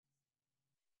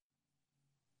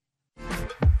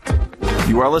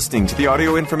You are listening to the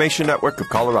Audio Information Network of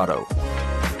Colorado.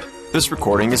 This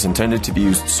recording is intended to be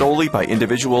used solely by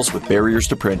individuals with barriers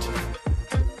to print.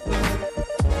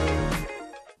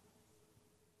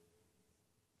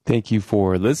 Thank you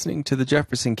for listening to the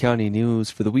Jefferson County News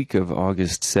for the week of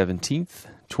August 17th,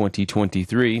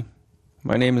 2023.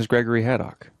 My name is Gregory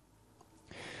Haddock.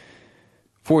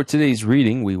 For today's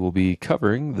reading, we will be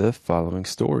covering the following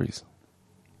stories.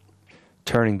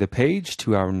 Turning the page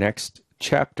to our next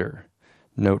chapter.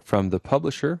 Note from the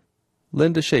publisher,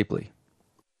 Linda Shapley.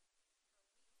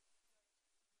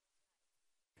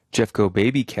 Jeffco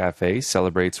Baby Cafe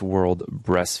celebrates World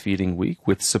Breastfeeding Week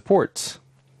with support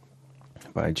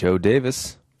by Joe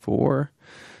Davis for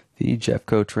the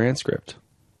Jeffco transcript.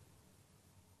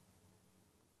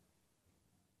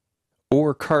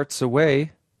 Or Carts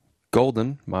Away,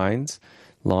 Golden Mines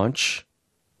launch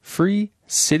free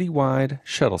citywide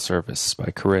shuttle service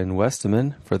by Corinne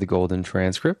Westerman for the Golden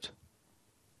transcript.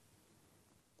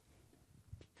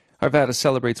 Arvada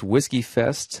celebrates Whiskey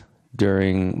Fest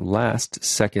during last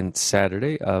second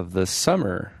Saturday of the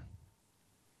summer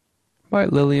by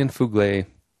Lillian Fuglet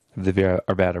of the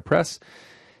Arvada Press,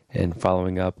 and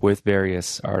following up with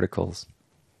various articles.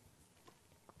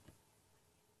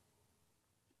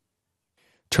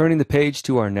 Turning the page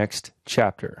to our next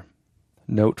chapter.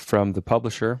 Note from the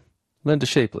publisher, Linda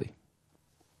Shapley.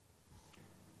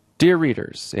 Dear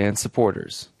readers and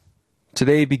supporters,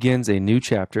 today begins a new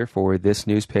chapter for this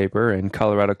newspaper and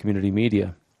Colorado Community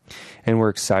Media, and we're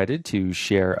excited to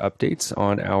share updates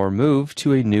on our move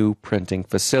to a new printing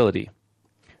facility,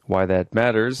 why that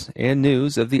matters, and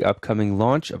news of the upcoming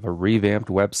launch of a revamped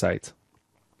website.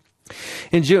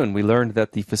 In June, we learned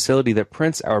that the facility that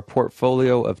prints our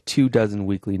portfolio of 24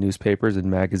 weekly newspapers and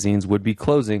magazines would be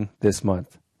closing this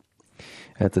month.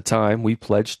 At the time, we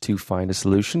pledged to find a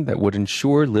solution that would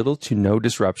ensure little to no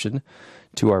disruption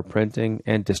to our printing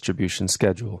and distribution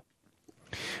schedule.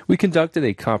 We conducted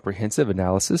a comprehensive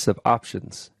analysis of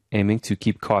options, aiming to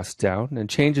keep costs down and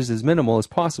changes as minimal as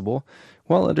possible,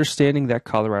 while understanding that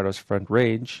Colorado's Front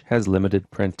Range has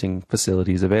limited printing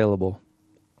facilities available.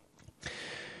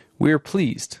 We are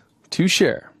pleased to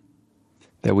share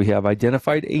that we have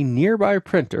identified a nearby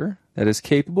printer that is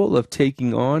capable of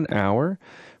taking on our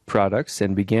products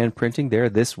and began printing there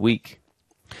this week.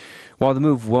 While the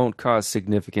move won't cause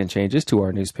significant changes to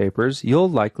our newspapers, you'll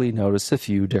likely notice a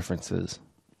few differences.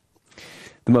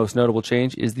 The most notable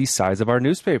change is the size of our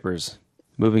newspapers.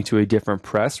 Moving to a different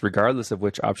press, regardless of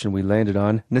which option we landed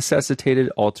on, necessitated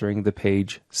altering the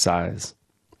page size.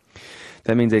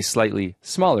 That means a slightly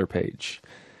smaller page.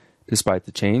 Despite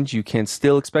the change, you can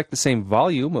still expect the same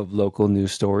volume of local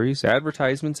news stories,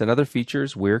 advertisements, and other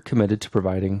features we're committed to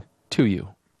providing to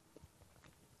you.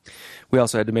 We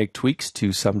also had to make tweaks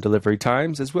to some delivery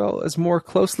times, as well as more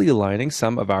closely aligning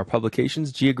some of our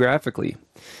publications geographically.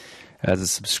 As a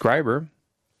subscriber,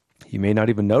 you may not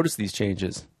even notice these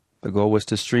changes. The goal was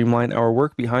to streamline our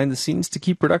work behind the scenes to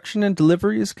keep production and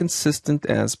delivery as consistent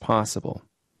as possible.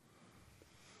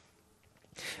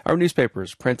 Our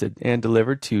newspapers, printed and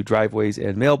delivered to driveways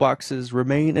and mailboxes,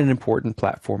 remain an important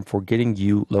platform for getting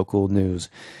you local news.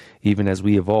 Even as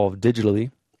we evolve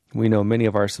digitally, we know many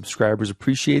of our subscribers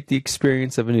appreciate the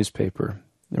experience of a newspaper,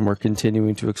 and we're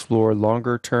continuing to explore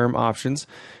longer-term options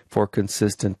for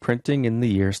consistent printing in the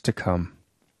years to come.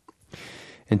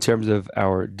 In terms of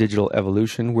our digital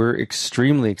evolution, we're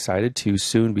extremely excited to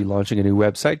soon be launching a new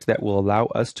website that will allow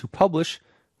us to publish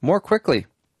more quickly.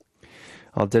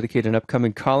 I'll dedicate an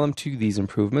upcoming column to these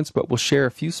improvements, but we'll share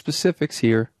a few specifics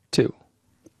here, too.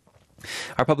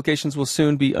 Our publications will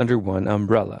soon be under one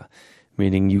umbrella,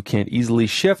 meaning you can easily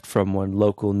shift from one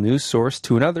local news source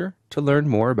to another to learn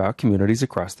more about communities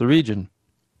across the region.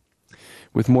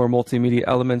 With more multimedia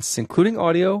elements, including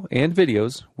audio and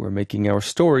videos, we're making our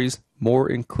stories more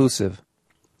inclusive.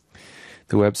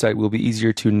 The website will be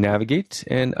easier to navigate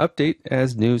and update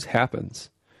as news happens.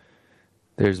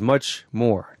 There's much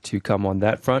more to come on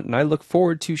that front, and I look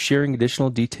forward to sharing additional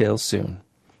details soon.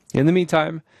 In the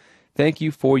meantime, thank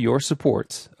you for your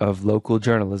support of local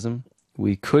journalism.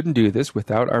 We couldn't do this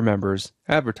without our members,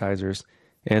 advertisers,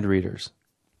 and readers.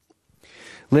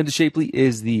 Linda Shapley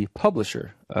is the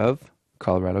publisher of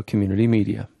Colorado Community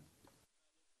Media.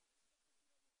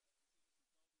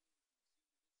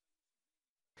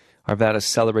 Arvada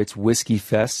celebrates Whiskey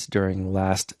Fest during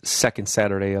last second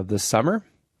Saturday of the summer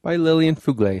by Lillian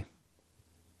Fuglet.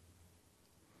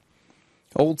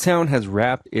 Old Town has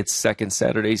wrapped its second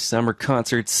Saturday summer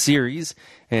concert series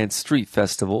and street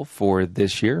festival for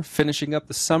this year, finishing up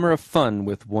the summer of fun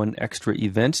with one extra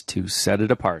event to set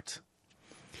it apart.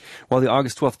 While the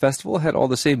August 12th festival had all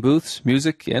the same booths,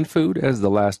 music, and food as the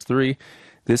last three,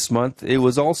 This month, it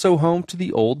was also home to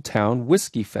the Old Town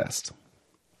Whiskey Fest.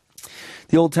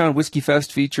 The Old Town Whiskey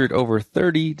Fest featured over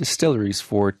 30 distilleries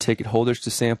for ticket holders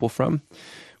to sample from.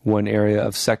 One area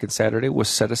of Second Saturday was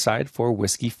set aside for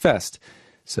Whiskey Fest,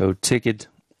 so ticketed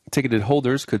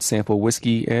holders could sample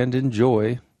whiskey and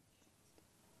enjoy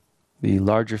the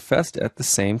larger fest at the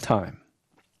same time.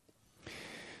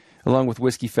 Along with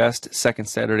Whiskey Fest, Second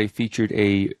Saturday featured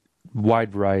a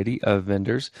wide variety of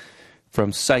vendors,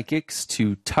 from psychics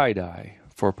to tie-dye,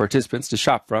 for participants to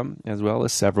shop from, as well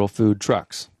as several food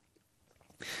trucks.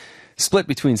 Split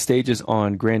between stages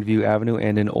on Grandview Avenue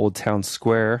and in Old Town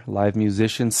Square, live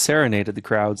musicians serenaded the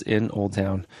crowds in Old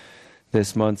Town.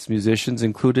 This month's musicians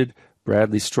included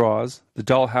Bradley Straws, the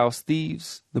Dollhouse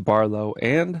Thieves, the Barlow,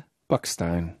 and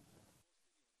Buckstein.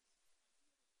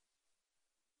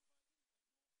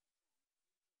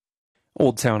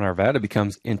 Old Town Arvada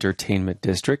becomes Entertainment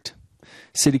District.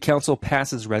 City Council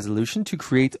passes resolution to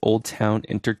create Old Town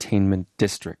Entertainment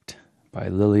District by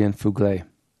Lillian Fuglet.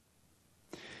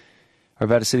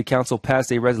 Arvada City Council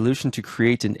passed a resolution to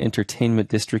create an entertainment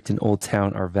district in Old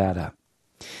Town Arvada.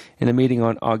 In a meeting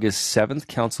on August 7th,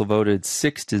 Council voted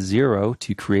 6-0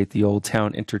 to create the Old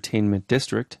Town Entertainment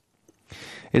District.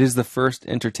 It is the first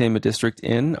entertainment district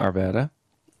in Arvada.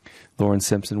 Lauren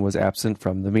Simpson was absent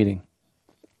from the meeting.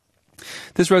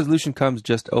 This resolution comes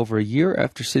just over a year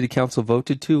after City Council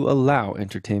voted to allow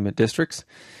entertainment districts.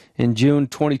 In June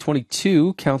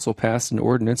 2022, Council passed an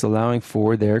ordinance allowing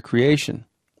for their creation.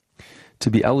 To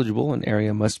be eligible, an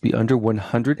area must be under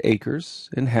 100 acres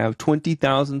and have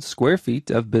 20,000 square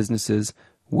feet of businesses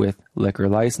with liquor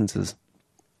licenses.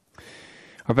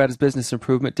 Arvada's Business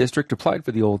Improvement District applied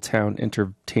for the Old Town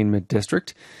Entertainment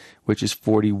District, which is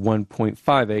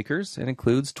 41.5 acres and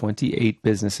includes 28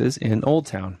 businesses in Old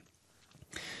Town.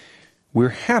 We're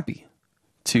happy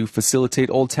to facilitate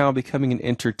Old Town becoming an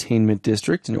entertainment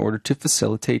district in order to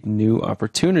facilitate new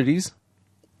opportunities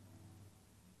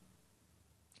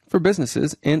for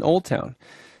businesses in Old Town,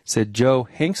 said Joe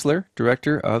Hanksler,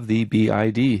 director of the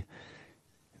BID.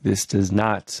 This does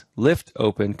not lift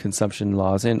open consumption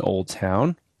laws in Old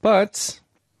Town, but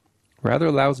rather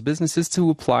allows businesses to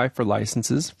apply for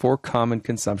licenses for common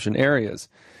consumption areas.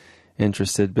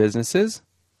 Interested businesses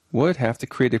would have to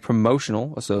create a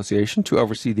promotional association to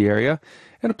oversee the area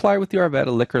and apply with the Arvada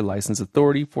Liquor License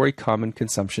Authority for a common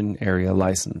consumption area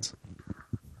license.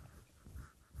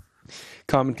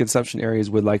 Common consumption areas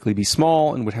would likely be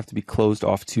small and would have to be closed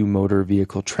off to motor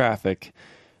vehicle traffic.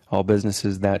 All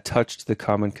businesses that touched the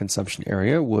common consumption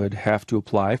area would have to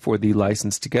apply for the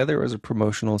license together as a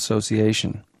promotional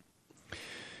association.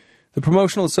 The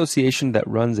promotional association that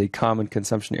runs a common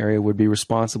consumption area would be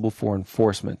responsible for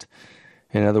enforcement.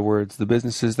 In other words, the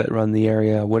businesses that run the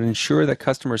area would ensure that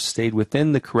customers stayed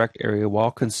within the correct area while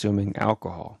consuming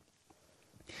alcohol.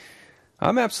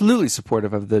 I'm absolutely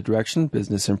supportive of the direction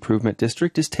Business Improvement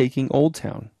District is taking Old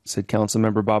Town, said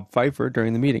Councilmember Bob Pfeiffer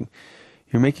during the meeting.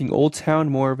 You're making Old Town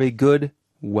more of a good,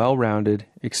 well-rounded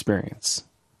experience.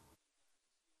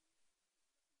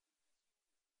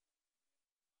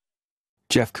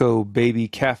 Jeffco Baby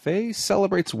Cafe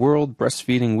celebrates World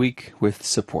Breastfeeding Week with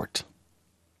support.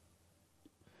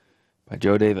 By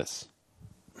Joe Davis.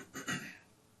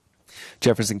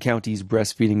 Jefferson County's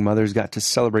breastfeeding mothers got to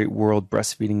celebrate World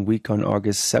Breastfeeding Week on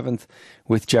August 7th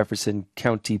with Jefferson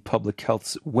County Public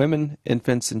Health's Women,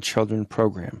 Infants, and Children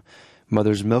program,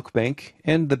 Mother's Milk Bank,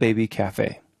 and the Baby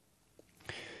Cafe.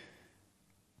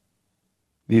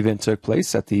 The event took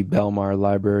place at the Belmar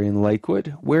Library in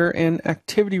Lakewood, where an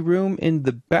activity room in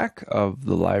the back of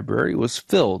the library was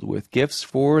filled with gifts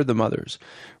for the mothers,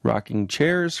 rocking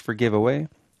chairs for giveaway,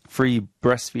 free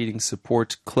breastfeeding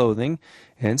support clothing,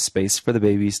 and space for the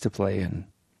babies to play in.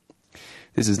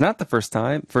 This is not the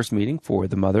first meeting for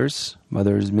the Mother's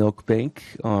Milk Bank,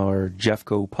 or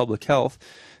Jeffco Public Health.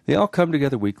 They all come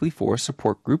together weekly for a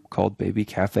support group called Baby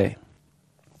Cafe.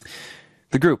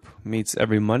 The group meets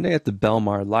every Monday at the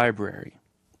Belmar Library.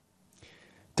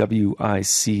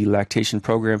 WIC Lactation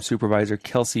Program Supervisor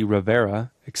Kelsey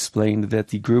Rivera explained that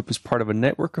the group is part of a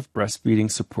network of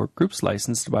breastfeeding support groups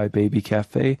licensed by Baby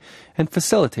Cafe and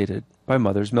facilitated by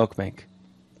Mother's Milk Bank.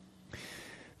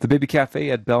 The Baby Cafe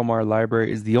at Belmar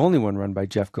Library is the only one run by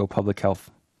Jeffco Public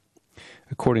Health.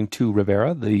 According to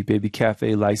Rivera, the Baby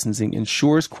Cafe licensing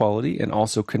ensures quality and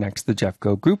also connects the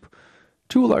Jeffco group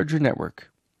to a larger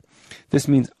network. This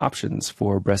means options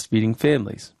for breastfeeding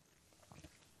families.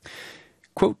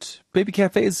 Quote, Baby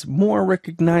Cafe's more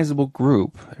recognizable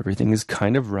group. Everything is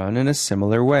kind of run in a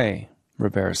similar way,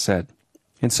 Rivera said.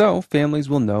 And so, families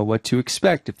will know what to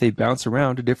expect if they bounce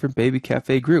around to different Baby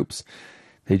Cafe groups.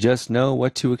 They just know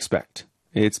what to expect.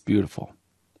 It's beautiful.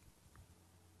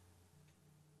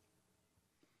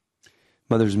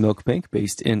 Mother's Milk Bank,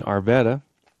 based in Arvada,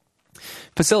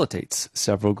 facilitates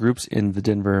several groups in the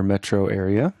Denver metro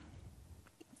area.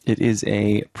 It is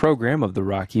a program of the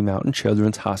Rocky Mountain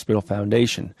Children's Hospital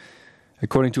Foundation.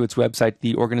 According to its website,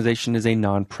 the organization is a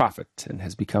nonprofit and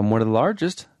has become one of the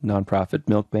largest nonprofit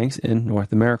milk banks in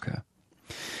North America.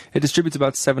 It distributes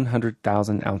about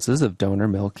 700,000 ounces of donor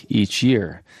milk each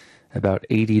year. About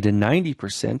 80 to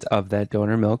 90% of that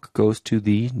donor milk goes to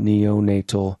the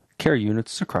neonatal care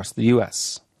units across the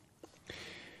U.S.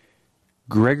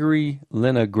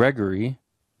 Lena Gregory,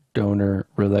 Donor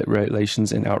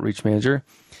Relations and Outreach Manager,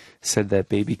 said that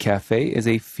Baby Cafe is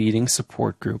a feeding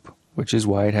support group, which is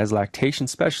why it has lactation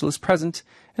specialists present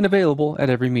and available at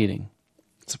every meeting.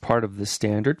 It's a part of the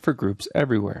standard for groups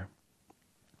everywhere.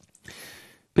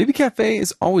 Baby Cafe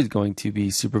is always going to be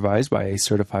supervised by a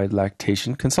certified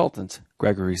lactation consultant,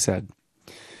 Gregory said.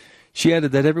 She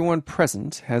added that everyone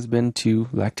present has been to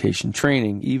lactation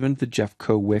training, even the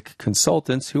Jeffco WIC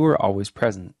consultants who are always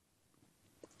present.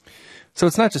 So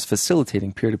it's not just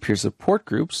facilitating peer-to-peer support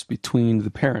groups between the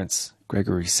parents,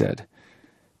 Gregory said,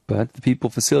 but the people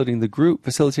facilitating the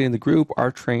group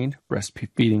are trained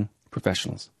breastfeeding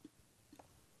professionals.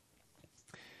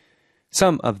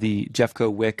 Some of the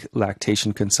Jeffco WIC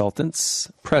lactation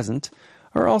consultants present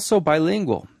are also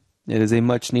bilingual. It is a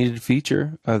much-needed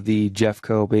feature of the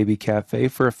Jeffco Baby Cafe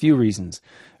for a few reasons,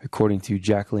 according to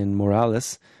Jacqueline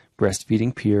Morales,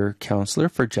 breastfeeding peer counselor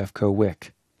for Jeffco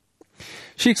WIC.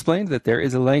 She explained that there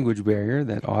is a language barrier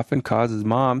that often causes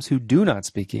moms who do not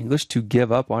speak English to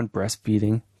give up on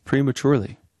breastfeeding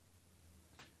prematurely.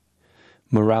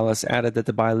 Morales added that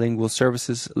the bilingual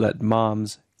services let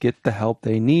moms get the help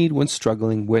they need when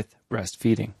struggling with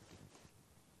breastfeeding.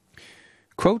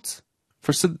 Quotes,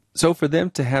 for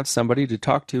them to have somebody to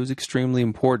talk to is extremely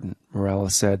important,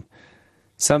 Morales said.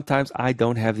 Sometimes I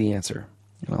don't have the answer,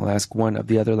 and I'll ask one of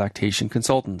the other lactation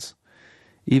consultants,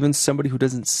 even somebody who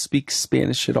doesn't speak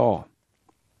Spanish at all.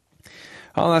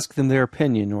 I'll ask them their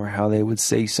opinion or how they would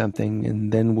say something,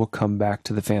 and then we'll come back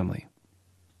to the family.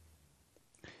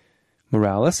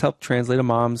 Morales helped translate a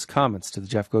mom's comments to the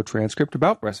Jeffco transcript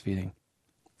about breastfeeding.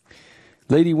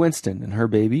 Lady Winston and her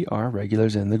baby are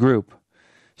regulars in the group.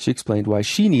 She explained why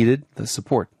she needed the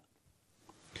support.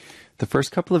 The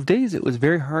first couple of days, it was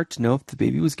very hard to know if the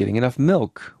baby was getting enough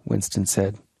milk, Winston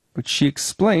said. But she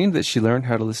explained that she learned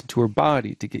how to listen to her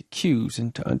body to get cues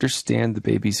and to understand the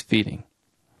baby's feeding.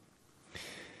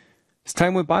 As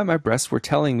time went by, my breasts were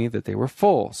telling me that they were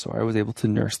full, so I was able to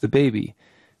nurse the baby.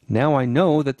 Now I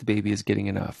know that the baby is getting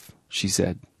enough, she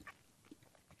said.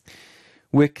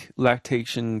 WIC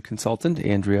lactation consultant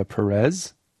Andrea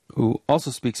Perez, who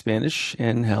also speaks Spanish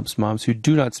and helps moms who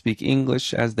do not speak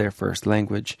English as their first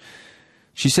language.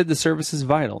 She said the service is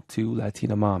vital to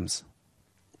Latina moms.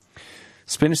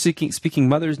 Spanish-speaking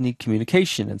mothers need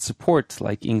communication and support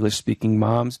like English-speaking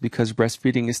moms because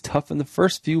breastfeeding is tough in the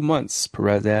first few months,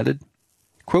 Perez added.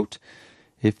 Quote,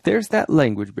 if there's that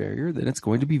language barrier, then it's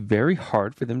going to be very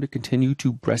hard for them to continue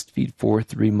to breastfeed for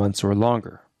 3 months or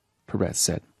longer, Perez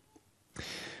said.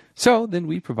 So then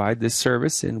we provide this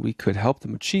service and we could help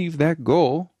them achieve that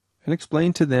goal and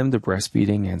explain to them the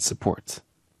breastfeeding and support.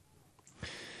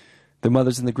 The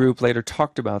mothers in the group later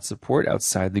talked about support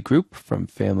outside the group from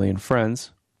family and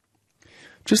friends.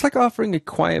 Just like offering a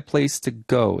quiet place to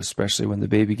go, especially when the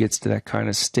baby gets to that kind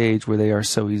of stage where they are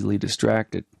so easily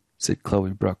distracted, said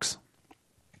Chloe Brooks.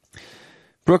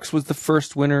 Brooks was the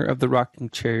first winner of the rocking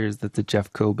chairs that the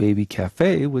Jeffco Baby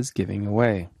Cafe was giving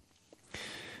away.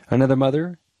 Another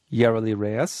mother, Yareli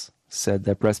Reyes, said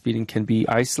that breastfeeding can be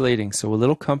isolating, so a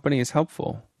little company is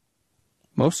helpful.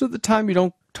 Most of the time you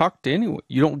don't talk to anyone,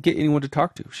 you don't get anyone to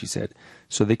talk to, she said,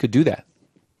 so they could do that.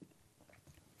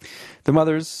 The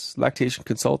mothers, lactation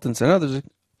consultants, and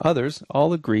others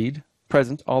all agreed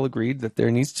that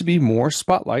there needs to be more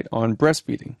spotlight on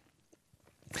breastfeeding.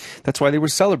 That's why they were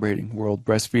celebrating World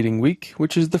Breastfeeding Week,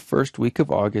 which is the first week of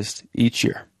August each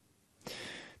year.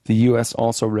 The U.S.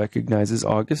 also recognizes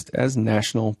August as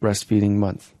National Breastfeeding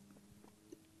Month.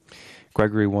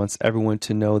 Gregory wants everyone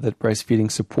to know that breastfeeding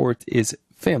support is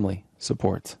family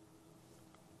support.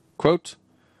 Quote,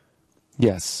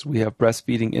 yes, we have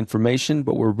breastfeeding information,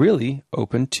 but we're really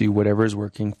open to whatever is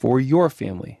working for your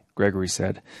family, Gregory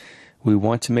said. We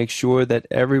want to make sure that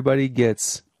everybody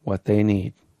gets what they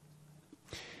need.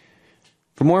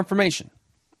 For more information,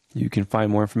 you can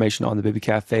find more information on the Baby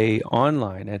Cafe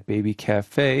online at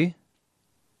babycafeusa.org.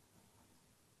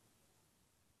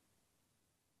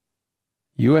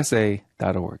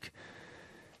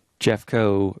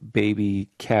 Jeffco Baby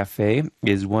Cafe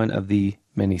is one of the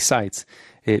many sites.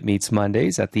 It meets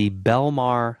Mondays at the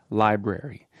Belmar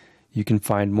Library. You can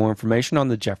find more information on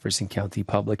the Jefferson County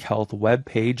Public Health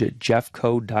webpage at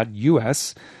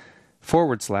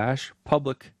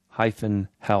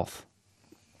jeffco.us/public-health.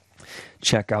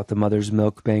 Check out the Mother's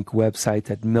Milk Bank website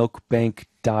at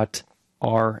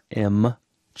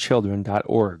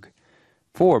milkbank.rmchildren.org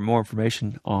for more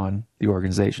information on the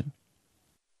organization.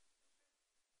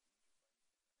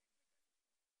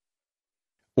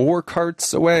 Ore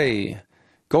carts away.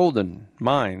 Golden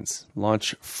Mines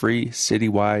launch free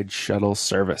citywide shuttle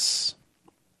service.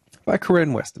 By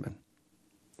Corinne Westerman.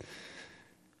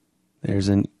 There's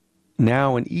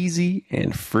now an easy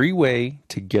and free way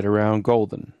to get around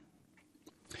Golden.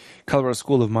 Colorado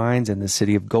School of Mines and the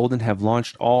City of Golden have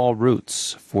launched all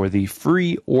routes for the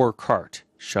free ore cart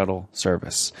shuttle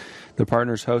service. The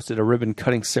partners hosted a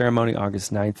ribbon-cutting ceremony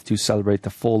August 9th to celebrate the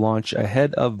full launch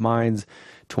ahead of Mines'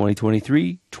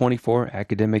 2023-24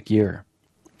 academic year.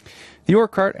 The ore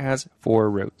cart has 4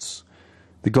 routes.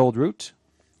 The Gold Route,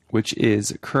 which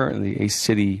is currently a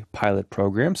city pilot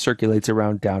program, circulates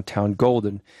around downtown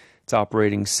Golden. It's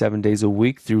operating 7 days a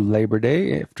week through Labor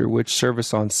Day, after which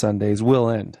service on Sundays will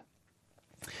end.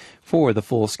 For the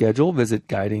full schedule, visit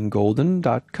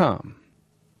guidinggolden.com.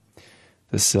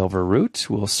 The Silver Route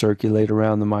will circulate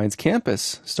around the Mines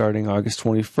campus. Starting August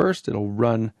 21st, it'll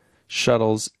run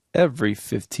shuttles every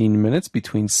 15 minutes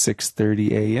between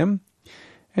 6:30 a.m.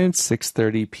 and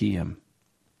 6:30 p.m.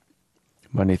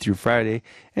 Monday through Friday,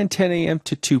 and 10 a.m.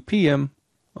 to 2 p.m.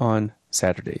 on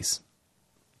Saturdays.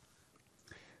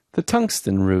 The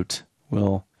Tungsten Route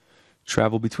will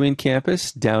travel between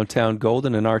campus, downtown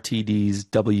Golden, and RTD's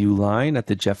W line at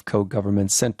the Jeffco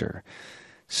Government Center.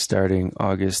 Starting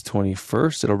August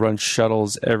 21st, it'll run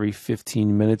shuttles every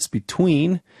 15 minutes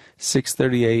between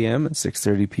 6:30 a.m. and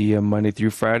 6:30 p.m. Monday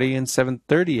through Friday, and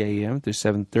 7:30 a.m. to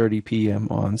 7:30 p.m.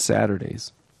 on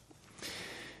Saturdays.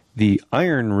 The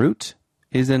Iron Route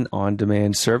is an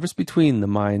on-demand service between the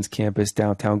Mines campus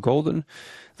downtown Golden,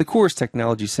 the Coors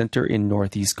Technology Center in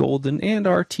Northeast Golden, and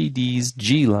RTD's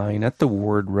G line at the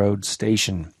Ward Road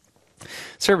Station.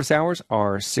 Service hours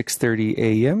are 6:30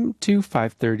 a.m. to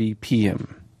 5:30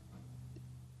 p.m.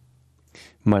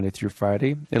 Monday through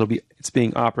Friday. It's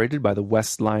being operated by the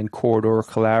West Line Corridor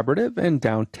Collaborative and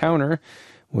Downtowner,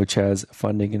 which has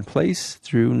funding in place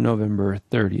through November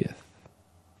 30th.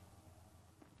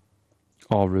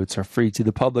 All routes are free to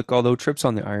the public, although trips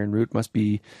on the Iron Route must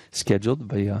be scheduled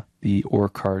via the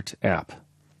OreCart app.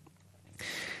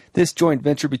 This joint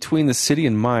venture between the city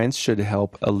and Mines should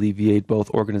help alleviate both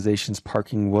organizations'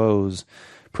 parking woes,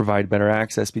 provide better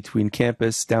access between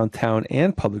campus, downtown,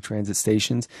 and public transit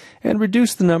stations, and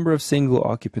reduce the number of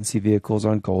single-occupancy vehicles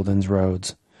on Golden's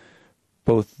roads.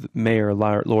 Both Mayor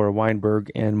Laura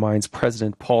Weinberg and Mines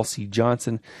President Paul C.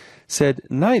 Johnson said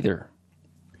neither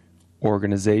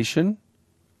organization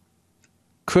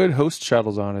could host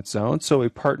shuttles on its own, so a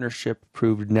partnership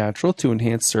proved natural to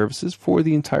enhance services for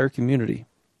the entire community.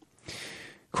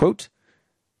 Quote,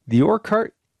 "The ore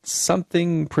cart,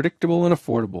 something predictable and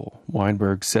affordable,"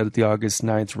 Weinberg said at the August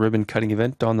 9th ribbon-cutting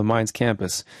event on the Mines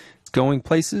campus. "It's going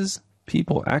places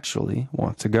people actually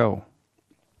want to go."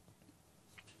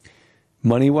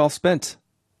 Money well spent.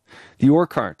 The ore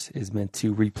cart is meant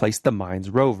to replace the Mines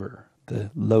rover,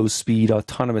 the low-speed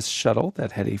autonomous shuttle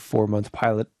that had a 4-month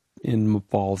pilot in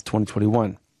fall of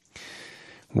 2021.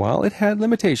 While it had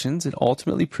limitations, it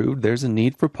ultimately proved there's a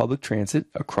need for public transit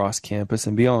across campus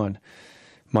and beyond,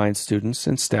 Mines students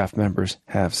and staff members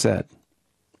have said.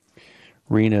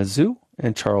 Rena Zhu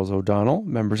and Charles O'Donnell,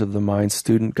 members of the Mines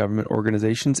student government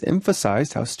organizations,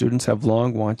 emphasized how students have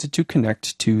long wanted to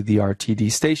connect to the RTD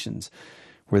stations,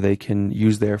 where they can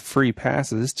use their free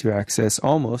passes to access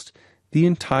almost the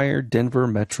entire Denver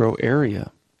metro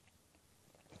area.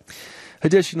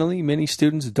 Additionally, many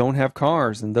students don't have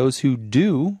cars, and those who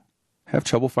do have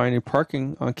trouble finding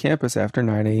parking on campus after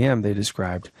 9 a.m., they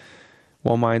described.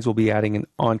 While Mines will be adding an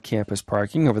on-campus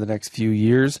parking over the next few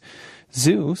years,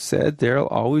 Zhu said there'll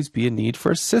always be a need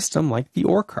for a system like the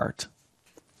ore cart.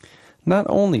 Not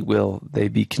only will they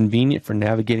be convenient for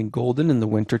navigating Golden in the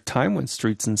winter time when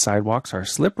streets and sidewalks are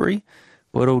slippery,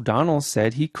 but O'Donnell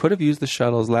said he could have used the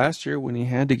shuttles last year when he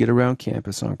had to get around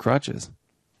campus on crutches.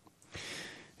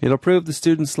 "It'll improve the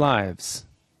students' lives,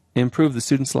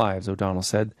 O'Donnell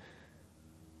said.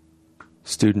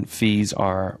 Student fees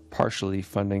are partially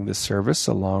funding the service,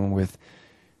 along with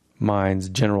Mines'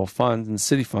 general funds and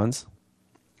city funds.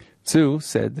 Zhu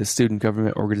said the student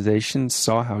government organizations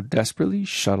saw how desperately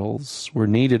shuttles were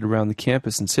needed around the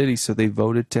campus and city, so they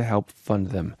voted to help fund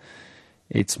them.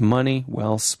 It's money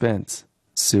well spent,"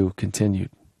 Zhu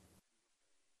continued.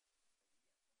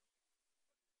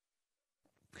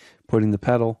 Putting the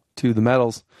pedal to the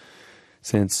metals.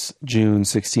 Since June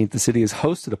 16th, the city has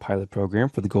hosted a pilot program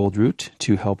for the Gold Route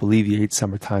to help alleviate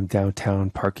summertime downtown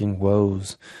parking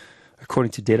woes.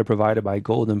 According to data provided by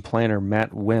Golden planner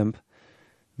Matt Wimp,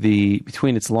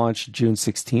 between its launch June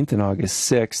 16th and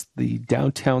August 6th, the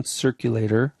downtown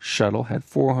circulator shuttle had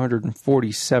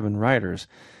 447 riders.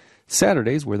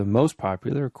 Saturdays were the most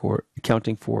popular,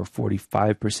 accounting for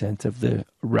 45% of the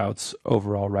route's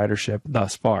overall ridership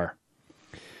thus far.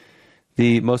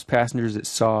 The most passengers it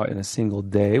saw in a single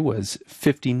day was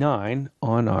 59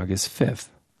 on August 5th.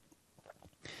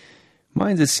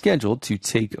 Mines is scheduled to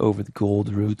take over the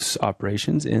Gold Route's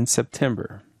operations in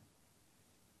September.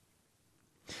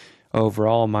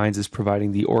 Overall, Mines is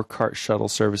providing the ore cart shuttle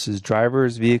services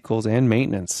drivers, vehicles, and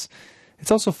maintenance.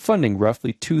 It's also funding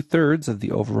roughly 2/3 of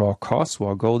the overall costs,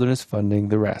 while Golden is funding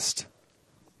the rest.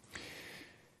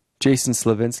 Jason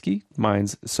Slavinsky,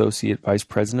 Mines Associate Vice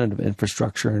President of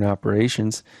Infrastructure and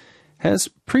Operations, has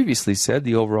previously said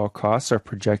the overall costs are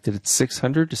projected at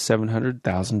 $600,000 to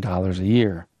 $700,000 a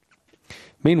year.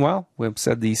 Meanwhile, Wimp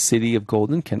said the city of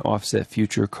Golden can offset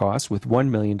future costs with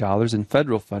 $1 million in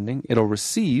federal funding it'll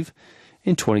receive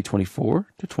in 2024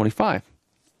 to 25.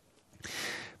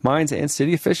 Mines and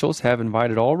city officials have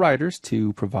invited all riders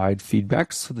to provide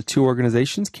feedback so the two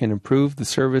organizations can improve the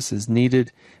service as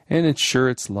needed and ensure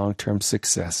its long-term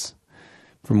success.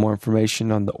 For more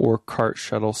information on the ore cart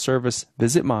shuttle service,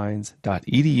 visit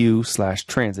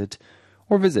mines.edu/transit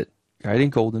or visit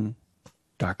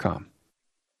guidinggolden.com.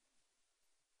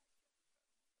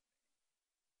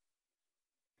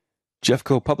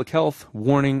 Jeffco Public Health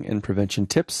Warning and Prevention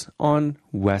Tips on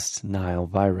West Nile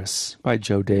Virus by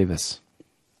Joe Davis.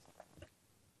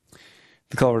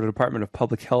 The Colorado Department of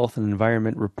Public Health and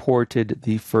Environment reported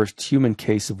the first human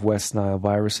case of West Nile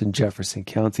virus in Jefferson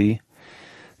County.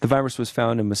 The virus was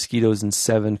found in mosquitoes in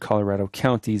 7 Colorado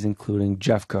counties, including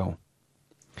Jeffco.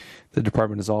 The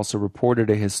department has also reported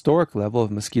a historic level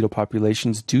of mosquito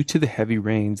populations due to the heavy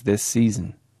rains this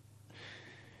season.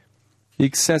 The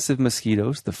excessive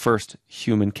mosquitoes, the first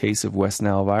human case of West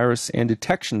Nile virus, and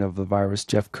detection of the virus,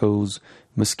 Jeffco's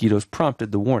mosquitoes,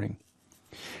 prompted the warning.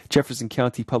 Jefferson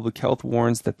County Public Health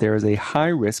warns that there is a high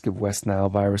risk of West Nile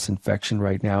virus infection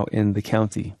right now in the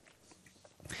county.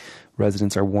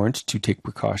 Residents are warned to take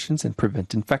precautions and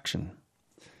prevent infection.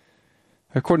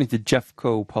 According to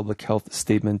Jeffco Public Health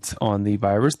statement on the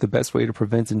virus, the best way to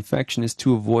prevent infection is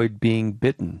to avoid being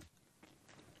bitten.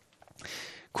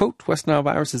 Quote, West Nile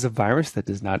virus is a virus that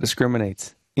does not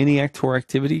discriminate. Any act or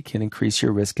activity can increase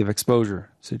your risk of exposure,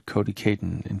 said Cody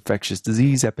Caton, infectious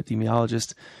disease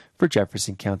epidemiologist for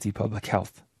Jefferson County Public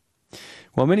Health.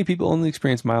 While many people only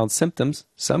experience mild symptoms,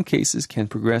 some cases can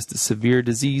progress to severe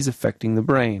disease affecting the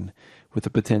brain, with the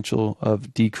potential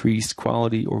of decreased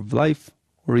quality of life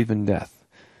or even death.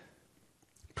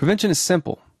 Prevention is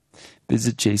simple.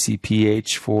 Visit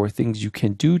JCPH for things you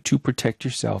can do to protect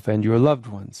yourself and your loved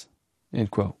ones.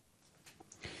 End quote.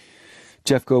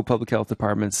 Jeffco Public Health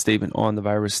Department's statement on the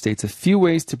virus states a few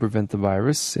ways to prevent the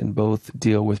virus, and both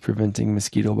deal with preventing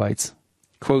mosquito bites.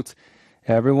 Quote,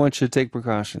 everyone should take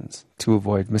precautions to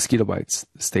avoid mosquito bites,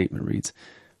 the statement reads.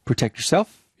 Protect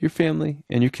yourself, your family,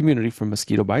 and your community from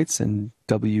mosquito bites and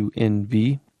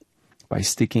WNV by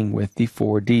sticking with the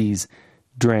 4 Ds: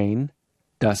 drain,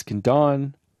 dusk and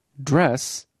dawn,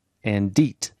 dress, and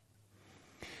DEET.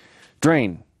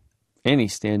 Drain. Any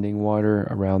standing water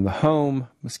around the home.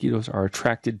 Mosquitoes are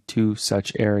attracted to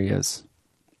such areas.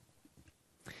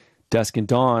 Dusk and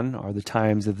dawn are the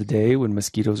times of the day when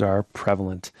mosquitoes are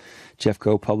prevalent.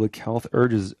 Jeffco Public Health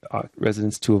urges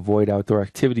residents to avoid outdoor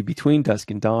activity between dusk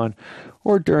and dawn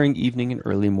or during evening and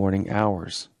early morning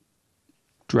hours.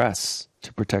 Dress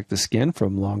to protect the skin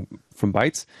from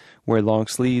bites. Wear long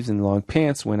sleeves and long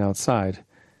pants when outside.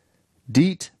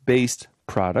 DEET-based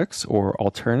products or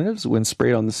alternatives when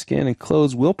sprayed on the skin and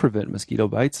clothes will prevent mosquito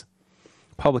bites.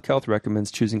 Public Health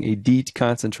recommends choosing a DEET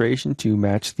concentration to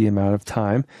match the amount of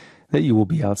time that you will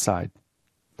be outside.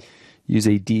 Use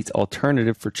a DEET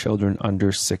alternative for children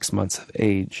under 6 months of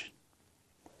age.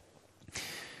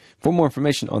 For more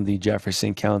information on the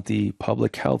Jefferson County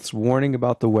Public Health's warning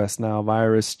about the West Nile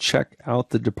virus, check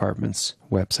out the department's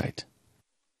website.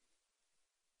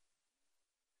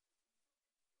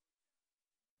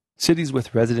 Cities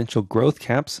with residential growth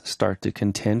caps start to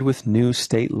contend with new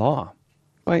state law,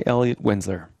 by Elliot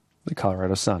Winsler, the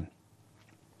Colorado Sun.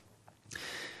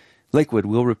 Lakewood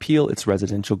will repeal its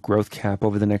residential growth cap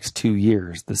over the next 2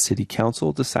 years, the city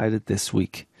council decided this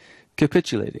week,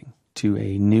 capitulating to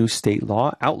a new state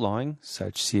law outlawing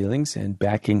such ceilings and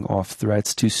backing off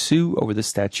threats to sue over the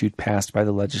statute passed by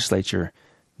the legislature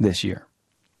this year.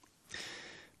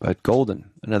 But Golden,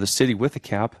 another city with a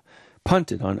cap,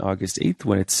 punted on August 8th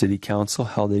when its city council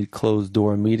held a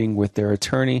closed-door meeting with their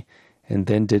attorney and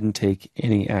then didn't take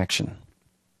any action.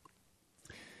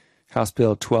 House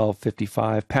Bill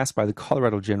 1255, passed by the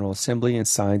Colorado General Assembly and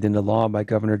signed into law by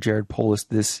Governor Jared Polis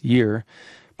this year,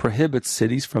 prohibits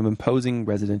cities from imposing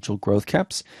residential growth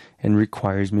caps and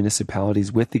requires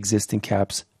municipalities with existing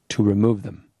caps to remove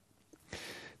them.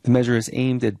 The measure is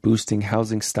aimed at boosting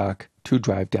housing stock to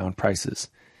drive down prices.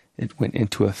 It went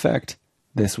into effect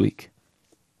this week.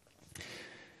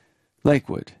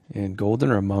 Lakewood and Golden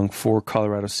are among 4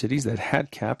 Colorado cities that had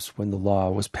caps when the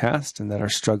law was passed and that are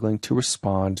struggling to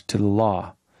respond to the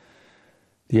law.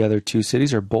 The other 2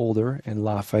 cities are Boulder and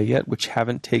Lafayette, which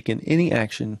haven't taken any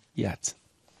action yet.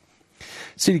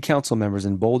 City council members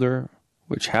in Boulder,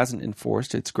 which hasn't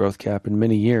enforced its growth cap in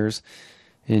many years,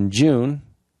 in June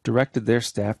directed their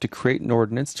staff to create an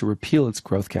ordinance to repeal its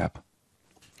growth cap.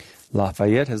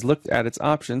 Lafayette has looked at its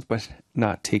options but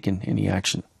not taken any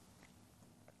action.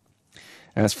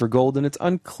 As for Golden, it's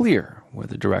unclear what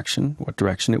direction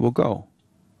it will go.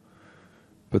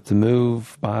 But the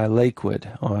move by Lakewood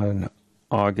on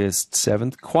August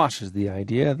 7th quashes the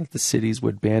idea that the cities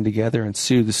would band together and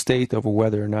sue the state over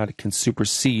whether or not it can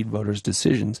supersede voters'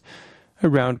 decisions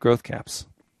around growth caps.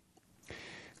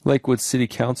 Lakewood City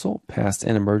Council passed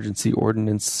an emergency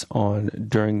ordinance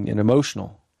during an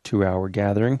emotional 2-hour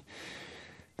gathering.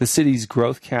 The city's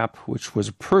growth cap, which was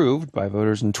approved by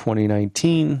voters in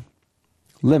 2019,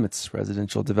 limits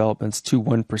residential developments to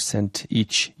 1%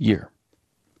 each year.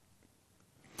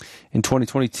 In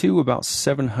 2022, about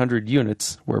 700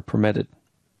 units were permitted.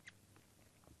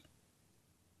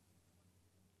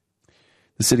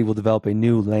 The city will develop a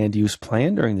new land use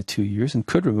plan during the 2 years and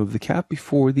could remove the cap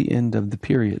before the end of the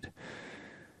period.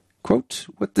 Quote,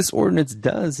 what this ordinance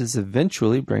does is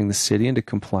eventually bring the city into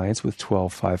compliance with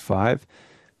 1255,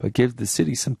 but gives the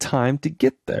city some time to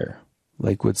get there,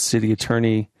 Lakewood City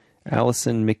Attorney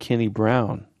Allison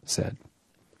McKinney-Brown said.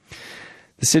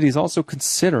 The city is also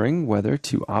considering whether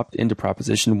to opt into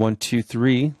Proposition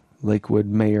 123, Lakewood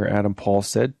Mayor Adam Paul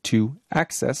said, to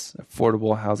access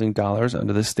affordable housing dollars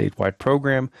under the statewide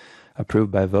program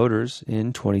approved by voters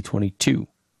in 2022.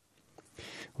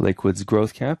 Lakewood's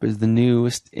growth cap is the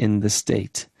newest in the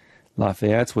state.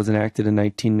 Lafayette's was enacted in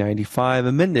 1995,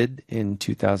 amended in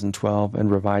 2012,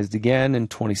 and revised again in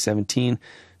 2017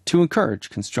 to encourage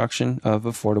construction of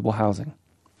affordable housing.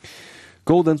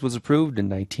 Golden's was approved in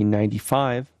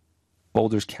 1995.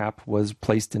 Boulder's cap was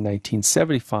placed in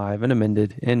 1975 and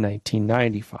amended in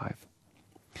 1995.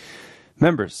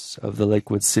 Members of the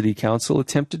Lakewood City Council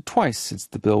attempted twice since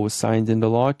the bill was signed into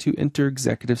law to enter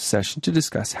executive session to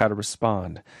discuss how to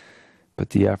respond,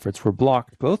 but the efforts were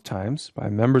blocked both times by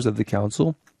members of the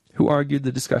council who argued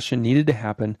the discussion needed to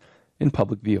happen in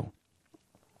public view.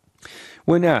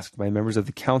 When asked by members of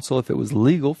the council if it was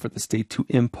legal for the state to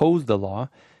impose the law,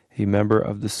 a member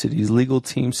of the city's legal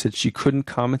team said she couldn't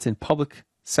comment in public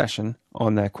session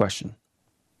on that question.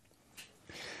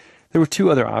 There were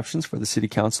 2 other options for the city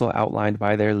council outlined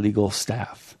by their legal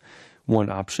staff. One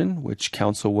option, which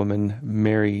Councilwoman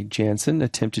Mary Jansen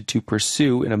attempted to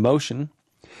pursue in a motion,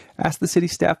 asked the city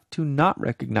staff to not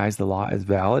recognize the law as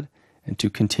valid and to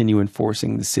continue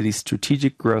enforcing the city's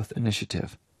strategic growth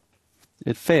initiative.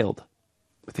 It failed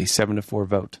with a 7-4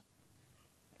 vote.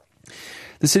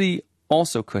 The city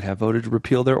also could have voted to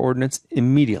repeal their ordinance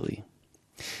immediately.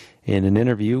 In an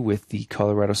interview with the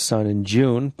Colorado Sun in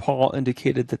June, Paul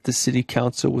indicated that the city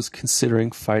council was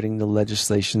considering fighting the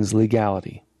legislation's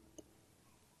legality.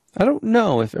 I don't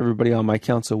know if everybody on my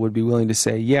council would be willing to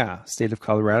say, yeah, state of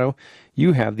Colorado,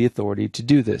 you have the authority to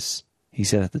do this, he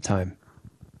said at the time.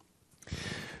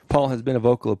 Paul has been a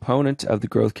vocal opponent of the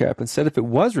growth cap and said if it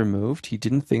was removed, he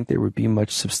didn't think there would be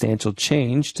much substantial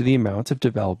change to the amount of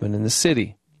development in the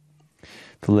city.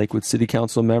 The Lakewood City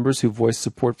Council members who voiced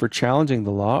support for challenging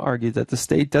the law argued that the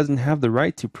state doesn't have the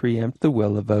right to preempt the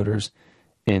will of voters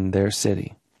in their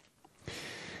city.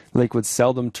 Lakewood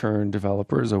seldom turned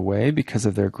developers away because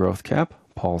of their growth cap,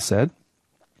 Paul said.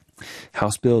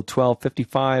 House Bill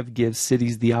 1255 gives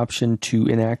cities the option to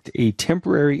enact a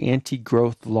temporary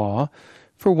anti-growth law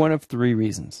for one of 3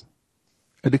 reasons: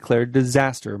 a declared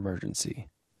disaster emergency,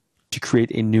 to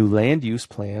create a new land use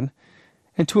plan,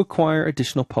 and to acquire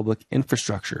additional public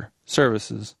infrastructure,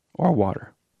 services, or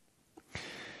water.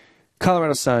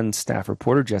 Colorado Sun staff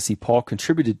reporter Jesse Paul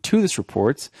contributed to this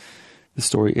report. The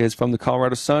story is from the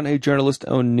Colorado Sun, a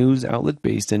journalist-owned news outlet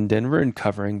based in Denver and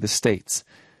covering the states.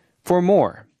 For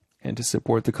more, and to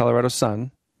support the Colorado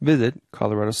Sun, visit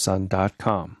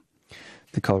coloradosun.com.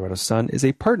 The Colorado Sun is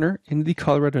a partner in the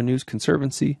Colorado News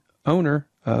Conservancy, owner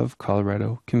of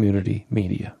Colorado Community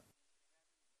Media.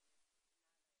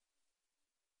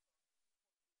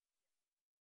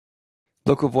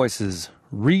 Local Voices,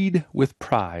 Read with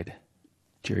Pride.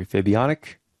 Jerry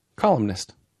Fabianic,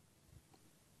 columnist.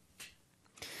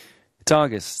 It's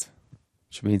August,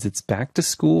 which means it's back to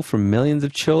school for millions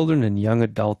of children and young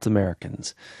adult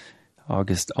Americans.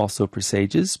 August also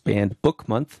presages Banned Book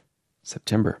Month,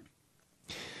 September.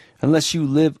 Unless you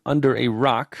live under a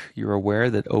rock, you're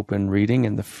aware that open reading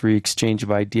and the free exchange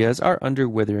of ideas are under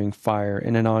withering fire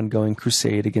in an ongoing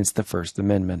crusade against the First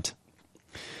Amendment.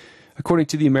 According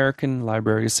to the American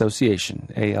Library Association,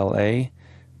 ALA,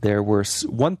 there were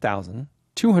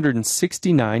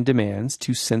 1,269 demands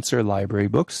to censor library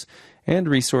books and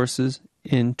resources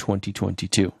in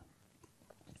 2022.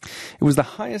 It was the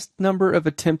highest number of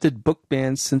attempted book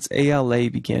bans since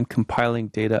ALA began compiling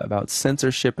data about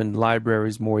censorship in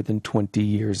libraries more than 20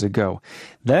 years ago.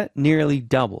 That nearly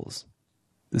doubles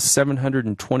the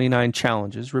 729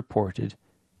 challenges reported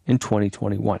in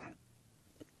 2021.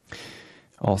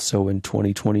 Also in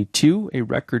 2022, a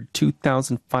record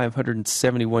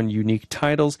 2,571 unique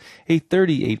titles, a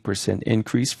 38%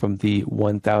 increase from the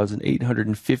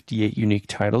 1,858 unique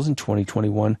titles in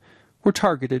 2021, were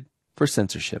targeted for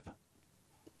censorship.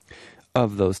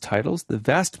 Of those titles, the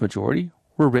vast majority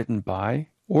were written by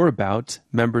or about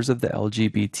members of the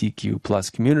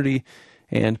LGBTQ+ community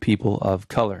and people of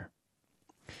color.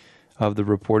 Of the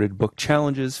reported book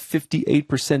challenges,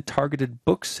 58% targeted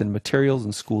books and materials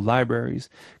in school libraries,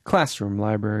 classroom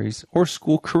libraries, or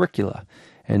school curricula,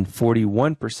 and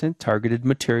 41% targeted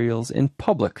materials in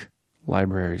public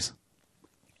libraries.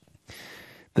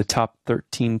 The top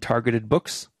 13 targeted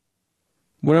books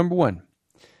were: number 1,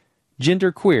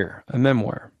 Gender Queer, a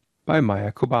Memoir by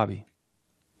Maya Kobabe.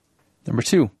 Number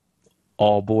 2,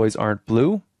 All Boys Aren't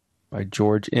Blue by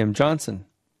George M. Johnson.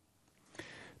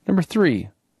 Number 3,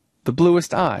 The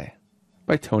Bluest Eye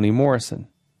by Toni Morrison.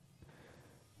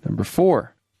 Number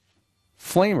 4,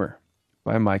 Flamer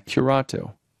by Mike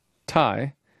Curato.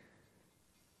 Tie.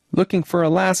 Looking for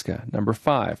Alaska, number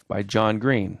 5 by John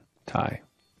Green. Tie.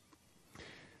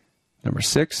 Number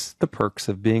 6, The Perks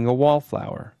of Being a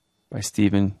Wallflower by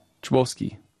Stephen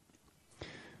Chbosky.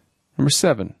 Number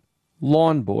 7,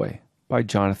 Lawn Boy by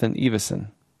Jonathan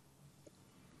Evison.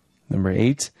 Number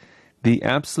 8, The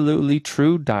Absolutely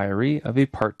True Diary of a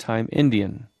Part-Time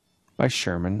Indian by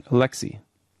Sherman Alexie.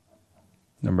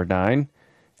 Number 9,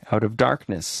 Out of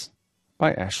Darkness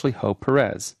by Ashley Ho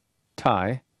Perez.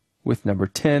 Tie with number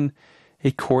 10, A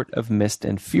Court of Mist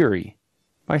and Fury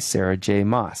by Sarah J.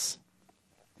 Maas.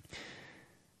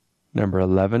 Number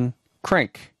 11,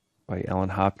 Crank by Ellen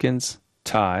Hopkins.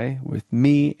 Tie with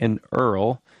Me and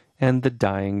Earl and the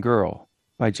Dying Girl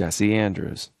by Jesse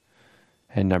Andrews.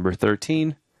 And number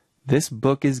 13, This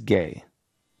Book is Gay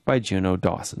by Juno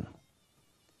Dawson.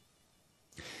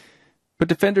 But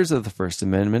defenders of the First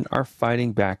Amendment are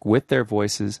fighting back with their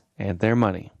voices and their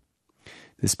money.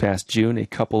 This past June, a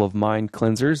couple of mind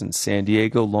cleansers in San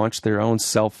Diego launched their own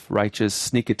self-righteous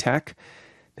sneak attack.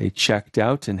 They checked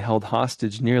out and held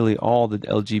hostage nearly all the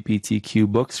LGBTQ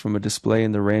books from a display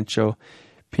in the Rancho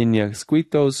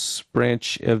Penasquitos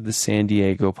branch of the San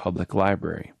Diego Public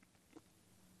Library.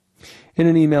 In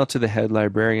an email to the head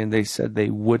librarian, they said they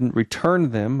wouldn't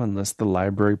return them unless the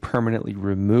library permanently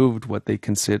removed what they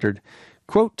considered,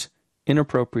 quote,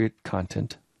 inappropriate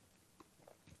content.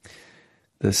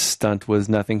 The stunt was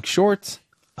nothing short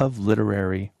of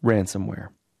literary ransomware.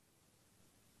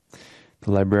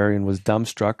 The librarian was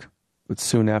dumbstruck, but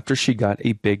soon after she got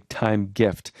a big-time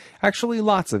gift. Actually,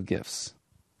 lots of gifts.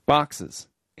 Boxes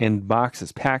and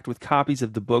boxes packed with copies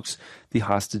of the books the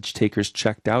hostage takers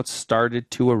checked out started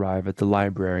to arrive at the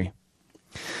library.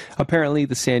 Apparently,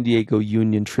 the San Diego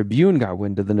Union Tribune got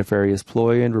wind of the nefarious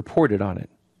ploy and reported on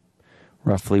it.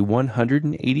 Roughly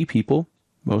 180 people,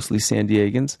 mostly San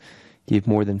Diegans, gave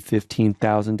more than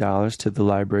 $15,000 to the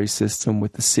library system,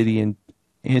 with the city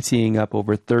anteing up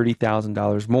over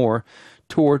 $30,000 more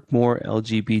toward more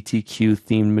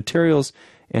LGBTQ-themed materials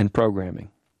and programming.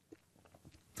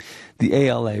 The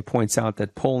ALA points out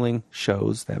that polling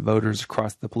shows that voters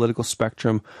across the political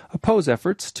spectrum oppose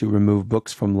efforts to remove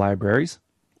books from libraries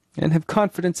and have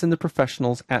confidence in the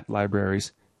professionals at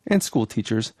libraries and school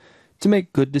teachers to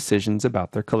make good decisions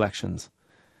about their collections.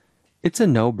 It's a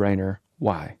no-brainer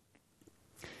why.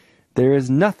 There is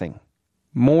nothing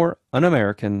more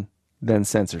un-American than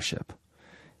censorship,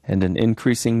 and an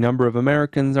increasing number of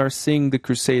Americans are seeing the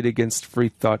crusade against free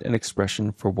thought and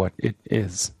expression for what it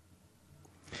is.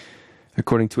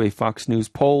 According to a Fox News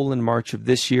poll in March of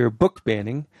this year, book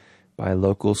banning by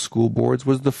local school boards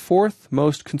was the fourth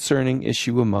most concerning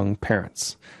issue among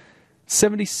parents.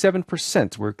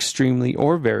 77% were extremely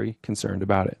or very concerned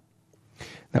about it.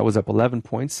 That was up 11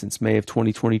 points since May of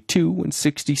 2022, when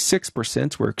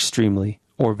 66% were extremely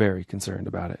or very concerned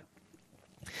about it.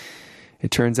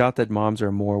 It turns out that moms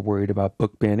are more worried about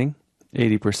book banning,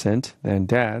 80%, than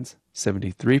dads,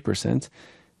 73%,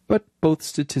 but both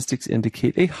statistics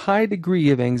indicate a high degree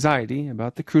of anxiety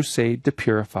about the crusade to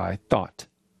purify thought.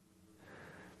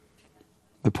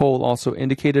 The poll also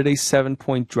indicated a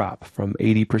 7-point drop from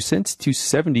 80% to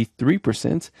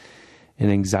 73% in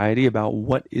anxiety about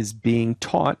what is being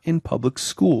taught in public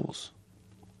schools.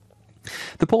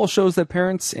 The poll shows that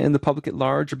parents and the public at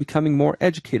large are becoming more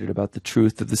educated about the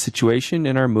truth of the situation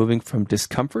and are moving from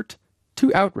discomfort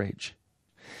to outrage.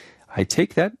 I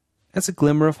take that as a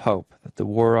glimmer of hope that the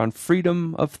war on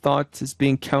freedom of thought is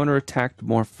being counterattacked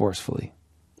more forcefully.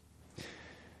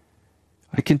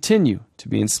 I continue to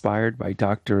be inspired by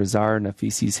Dr. Azar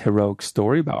Nafisi's heroic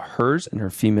story about hers and her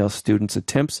female students'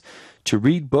 attempts to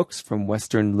read books from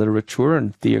Western literature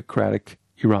in theocratic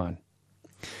Iran.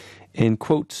 In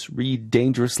quotes, "Read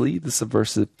dangerously, the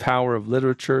subversive power of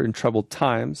literature in troubled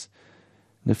times,"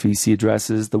 Nafisi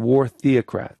addresses the war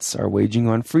theocrats are waging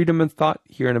on freedom and thought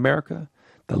here in America,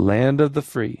 the land of the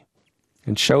free,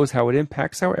 and shows how it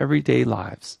impacts our everyday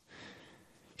lives.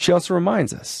 She also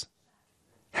reminds us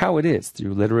how it is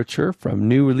through literature, from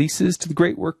new releases to the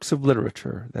great works of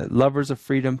literature, that lovers of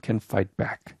freedom can fight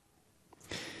back.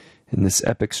 In this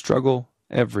epic struggle,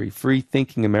 every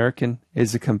free-thinking American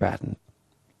is a combatant.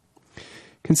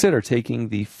 Consider taking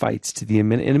the fights to the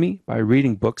enemy by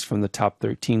reading books from the top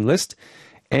 13 list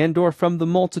and or from the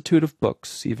multitude of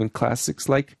books, even classics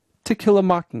like To Kill a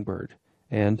Mockingbird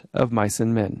and Of Mice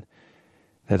and Men,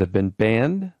 that have been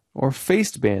banned or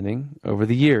faced banning over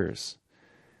the years.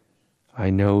 I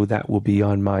know that will be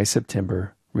on my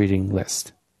September reading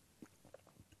list.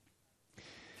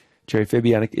 Jerry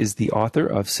Fabianic is the author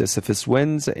of Sisyphus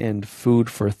Wins and Food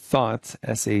for Thought,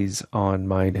 Essays on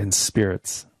Mind and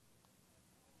Spirits.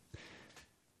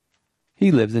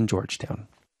 He lives in Georgetown.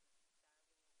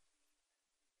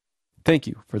 Thank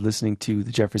you for listening to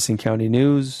the Jefferson County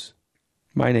News.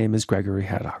 My name is Gregory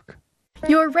Haddock.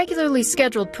 Your regularly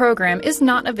scheduled program is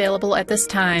not available at this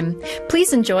time.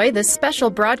 Please enjoy this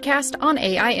special broadcast on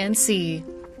AINC.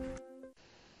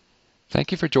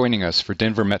 Thank you for joining us for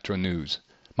Denver Metro News.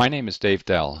 My name is Dave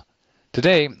Dell.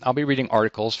 Today, I'll be reading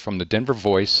articles from the Denver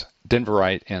Voice,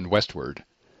 Denverite, and Westward.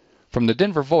 From the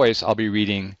Denver Voice, I'll be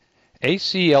reading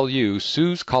ACLU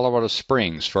Sues Colorado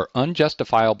Springs for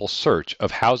Unjustifiable Search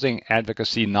of Housing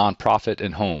Advocacy Nonprofit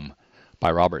and Home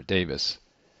by Robert Davis.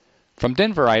 From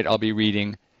Denverite, I'll be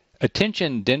reading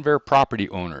Attention Denver Property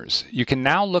Owners. You can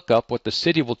now look up what the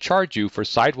city will charge you for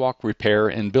sidewalk repair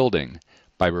and building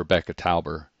by Rebecca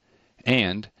Tauber.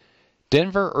 And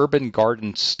Denver Urban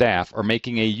Gardens staff are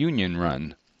making a union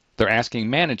run. They're asking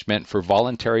management for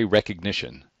voluntary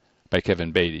recognition by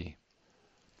Kevin Beatty.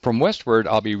 From Westward,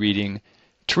 I'll be reading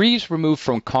Trees Removed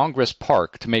from Congress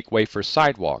Park to Make Way for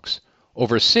Sidewalks.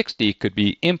 Over 60 could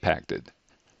be impacted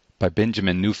by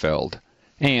Benjamin Neufeld.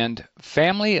 And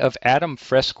Family of Adam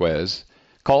Fresquez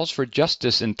calls for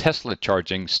justice in Tesla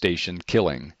charging station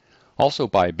killing, also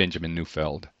by Benjamin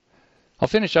Neufeld. I'll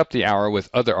finish up the hour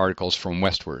with other articles from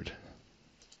Westward.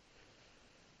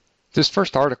 This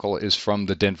first article is from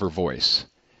the Denver Voice.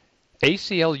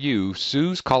 ACLU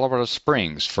sues Colorado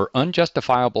Springs for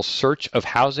unjustifiable search of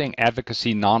housing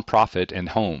advocacy nonprofit and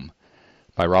home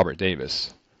by Robert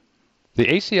Davis. The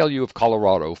ACLU of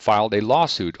Colorado filed a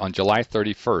lawsuit on July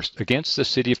 31st against the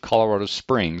City of Colorado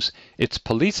Springs, its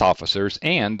police officers,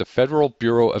 and the Federal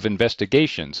Bureau of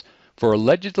Investigations for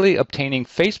allegedly obtaining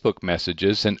Facebook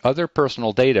messages and other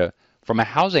personal data from a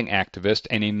housing activist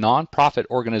and a nonprofit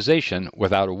organization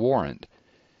without a warrant.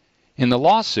 In the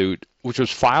lawsuit, which was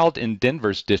filed in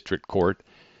Denver's district court,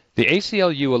 the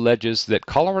ACLU alleges that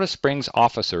Colorado Springs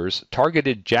officers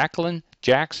targeted Jacqueline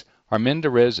Jax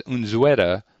Armendariz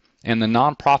Unzueta and the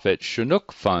nonprofit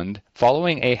Chinook Fund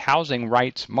following a housing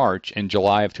rights march in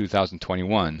July of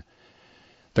 2021.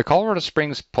 The Colorado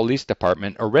Springs Police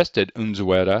Department arrested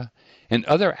Unzueta and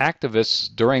other activists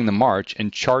during the march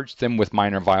and charged them with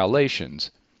minor violations.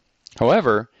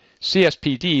 However,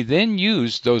 CSPD then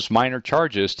used those minor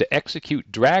charges to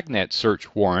execute dragnet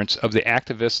search warrants of the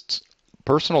activists'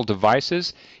 personal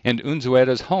devices and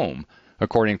Unzueta's home,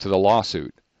 according to the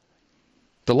lawsuit.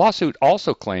 The lawsuit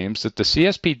also claims that the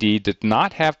CSPD did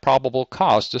not have probable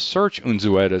cause to search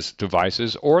Unzueta's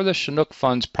devices or the Chinook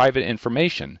Fund's private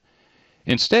information.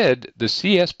 Instead, the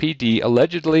CSPD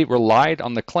allegedly relied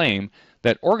on the claim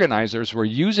that organizers were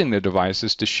using the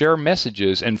devices to share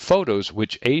messages and photos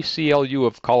which ACLU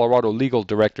of Colorado Legal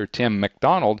Director Tim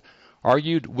McDonald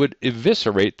argued would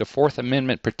eviscerate the Fourth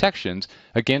Amendment protections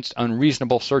against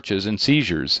unreasonable searches and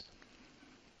seizures.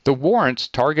 The warrants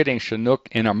targeting Chinook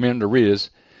and Armendariz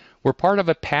were part of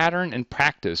a pattern and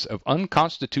practice of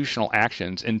unconstitutional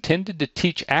actions intended to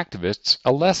teach activists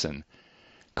a lesson.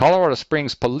 Colorado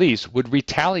Springs police would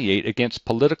retaliate against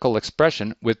political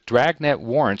expression with dragnet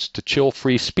warrants to chill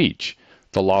free speech,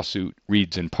 the lawsuit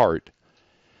reads in part.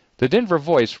 The Denver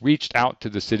Voice reached out to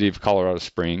the City of Colorado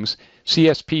Springs,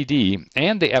 CSPD,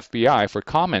 and the FBI for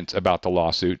comments about the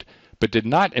lawsuit, but did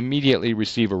not immediately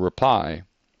receive a reply.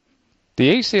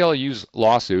 The ACLU's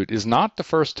lawsuit is not the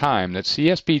first time that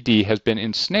CSPD has been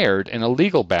ensnared in a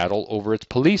legal battle over its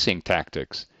policing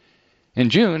tactics. In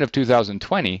June of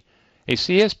 2020, a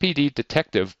CSPD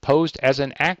detective posed as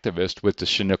an activist with the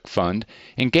Chinook Fund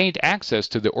and gained access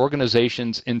to the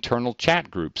organization's internal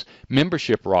chat groups,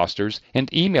 membership rosters,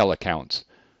 and email accounts,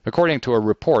 according to a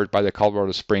report by the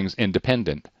Colorado Springs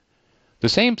Independent. The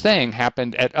same thing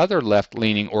happened at other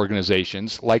left-leaning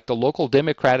organizations like the local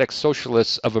Democratic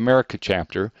Socialists of America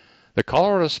chapter, the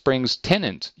Colorado Springs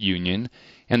Tenants Union,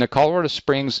 and the Colorado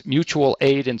Springs Mutual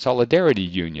Aid and Solidarity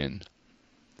Union.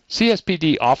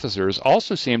 CSPD officers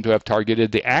also seem to have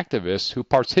targeted the activists who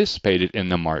participated in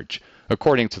the march,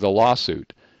 according to the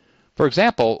lawsuit. For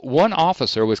example, one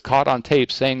officer was caught on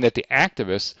tape saying that the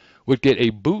activists would get a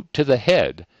boot to the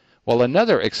head, while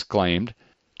another exclaimed,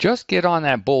 "Just get on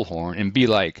that bullhorn and be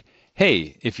like,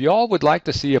 hey, if y'all would like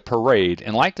to see a parade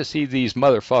and like to see these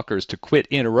motherfuckers to quit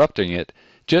interrupting it,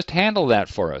 just handle that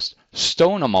for us.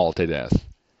 Stone 'em all to death."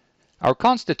 Our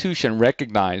Constitution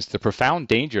recognized the profound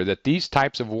danger that these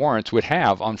types of warrants would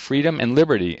have on freedom and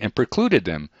liberty and precluded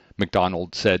them,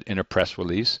 McDonald said in a press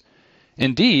release.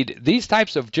 Indeed, these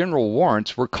types of general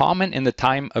warrants were common in the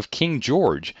time of King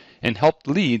George and helped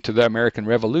lead to the American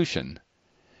Revolution.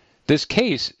 "This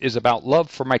case is about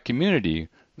love for my community,"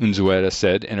 Unzueta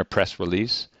said in a press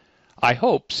release. "I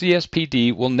hope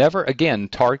CSPD will never again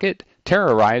target,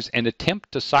 terrorize, and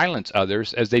attempt to silence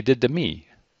others as they did to me."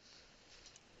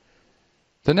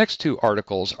 The next two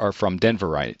articles are from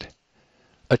Denverite.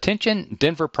 Attention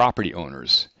Denver property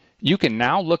owners. You can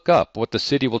now look up what the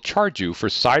city will charge you for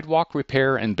sidewalk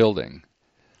repair and building.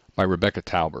 By Rebecca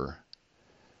Tauber.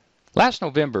 Last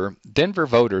November, Denver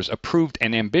voters approved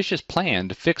an ambitious plan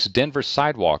to fix Denver's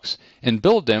sidewalks and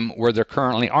build them where there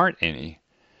currently aren't any.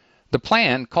 The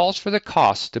plan calls for the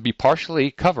costs to be partially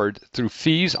covered through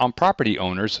fees on property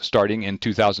owners starting in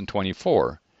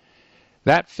 2024.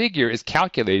 That figure is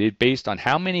calculated based on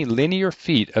how many linear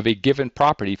feet of a given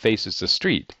property faces the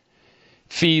street.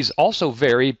 Fees also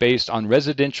vary based on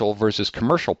residential versus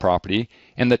commercial property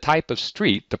and the type of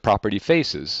street the property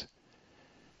faces.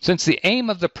 Since the aim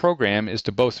of the program is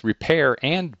to both repair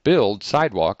and build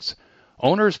sidewalks,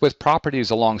 owners with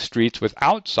properties along streets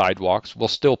without sidewalks will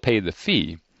still pay the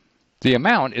fee. The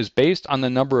amount is based on the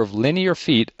number of linear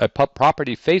feet a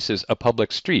property faces a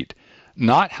public street,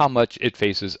 not how much it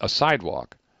faces a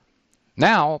sidewalk.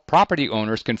 Now, property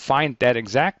owners can find that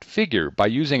exact figure by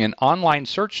using an online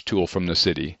search tool from the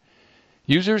city.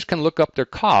 Users can look up their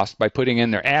cost by putting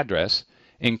in their address,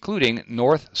 including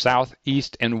north, south,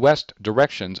 east, and west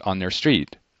directions on their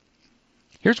street.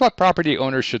 Here's what property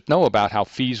owners should know about how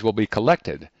fees will be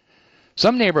collected.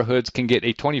 Some neighborhoods can get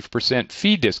a 20%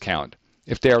 fee discount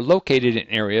if they are located in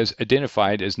areas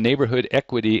identified as Neighborhood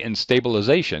Equity and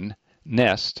Stabilization,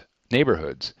 NEST,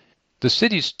 neighborhoods. The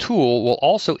city's tool will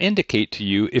also indicate to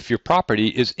you if your property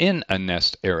is in a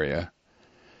NEST area.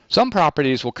 Some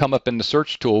properties will come up in the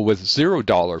search tool with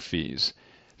 $0 fees.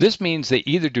 This means they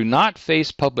either do not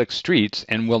face public streets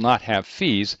and will not have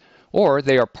fees, or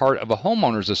they are part of a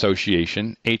homeowners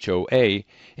association, HOA,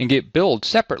 and get billed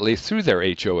separately through their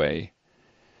HOA.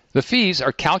 The fees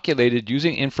are calculated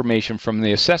using information from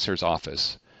the assessor's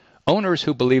office. Owners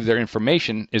who believe their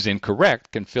information is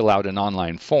incorrect can fill out an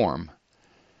online form.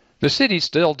 The city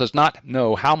still does not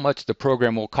know how much the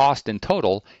program will cost in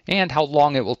total and how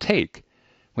long it will take.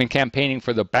 When campaigning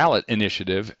for the ballot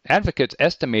initiative, advocates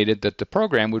estimated that the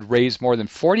program would raise more than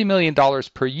 $40 million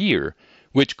per year,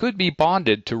 which could be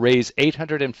bonded to raise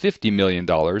 $850 million,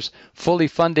 fully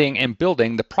funding and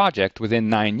building the project within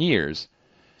 9 years.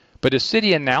 But a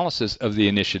city analysis of the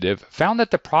initiative found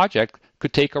that the project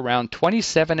could take around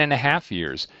 27.5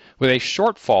 years, with a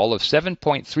shortfall of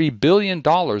 $7.3 billion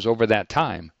over that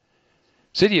time.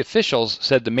 City officials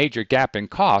said the major gap in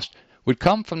cost would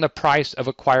come from the price of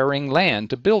acquiring land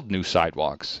to build new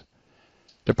sidewalks.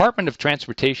 Department of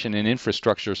Transportation and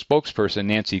Infrastructure spokesperson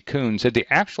Nancy Kuhn said the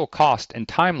actual cost and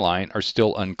timeline are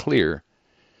still unclear.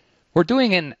 "We're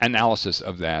doing an analysis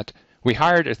of that. We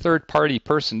hired a third-party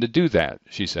person to do that,"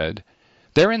 she said.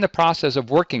 They're in the process of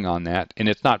working on that, and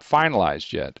it's not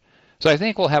finalized yet. So I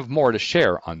think we'll have more to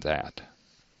share on that.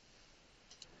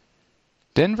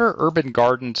 Denver Urban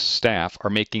Gardens staff are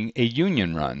making a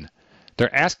union run.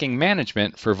 They're asking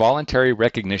management for voluntary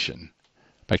recognition.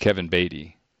 By Kevin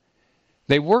Beatty.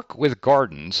 They work with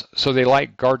gardens, so they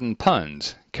like garden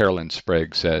puns, Carolyn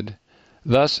Sprague said.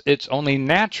 Thus, it's only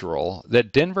natural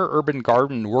that Denver Urban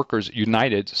Garden Workers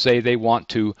United say they want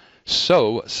to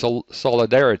sow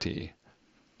solidarity.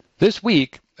 This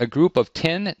week, a group of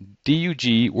 10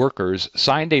 DUG workers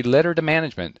signed a letter to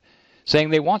management saying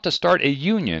they want to start a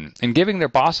union and giving their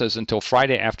bosses until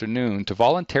Friday afternoon to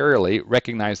voluntarily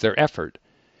recognize their effort.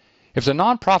 If the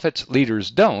nonprofit's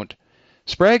leaders don't,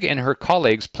 Sprague and her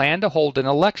colleagues plan to hold an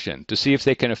election to see if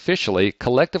they can officially,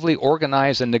 collectively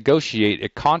organize and negotiate a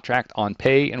contract on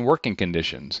pay and working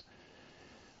conditions.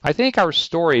 I think our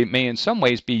story may in some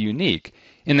ways be unique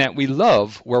in that we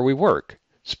love where we work,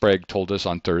 Sprague told us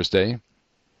on Thursday.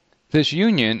 This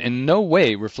union in no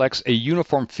way reflects a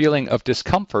uniform feeling of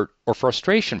discomfort or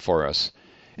frustration for us.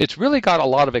 It's really got a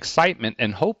lot of excitement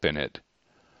and hope in it.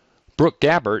 Brooke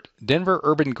Gabbert, Denver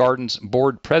Urban Gardens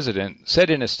board president, said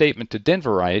in a statement to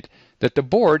Denverite that the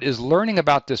board is learning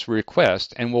about this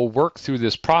request and will work through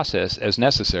this process as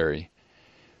necessary.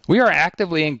 We are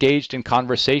actively engaged in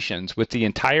conversations with the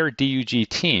entire DUG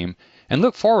team and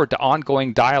look forward to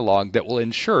ongoing dialogue that will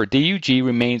ensure DUG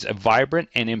remains a vibrant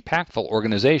and impactful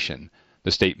organization,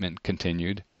 the statement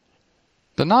continued.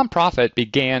 The nonprofit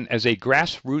began as a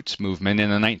grassroots movement in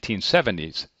the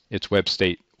 1970s, its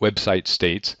website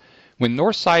states, when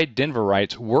Northside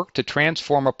Denverites worked to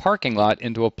transform a parking lot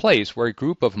into a place where a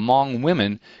group of Hmong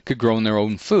women could grow their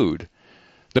own food.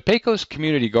 The Pecos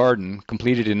Community Garden,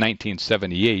 completed in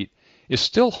 1978, is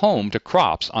still home to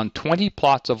crops on 20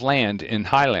 plots of land in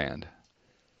Highland.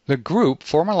 The group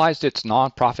formalized its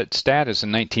nonprofit status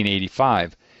in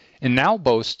 1985 and now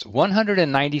boasts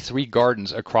 193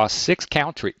 gardens across 6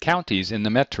 counties in the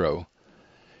metro.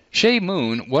 Shay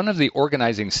Moon, one of the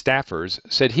organizing staffers,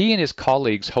 said he and his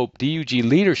colleagues hope DUG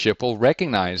leadership will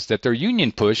recognize that their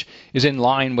union push is in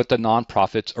line with the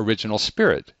nonprofit's original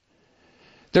spirit.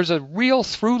 There's a real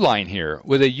through line here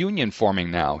with a union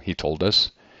forming now, he told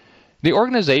us. The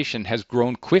organization has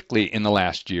grown quickly in the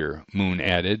last year, Moon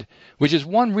added, which is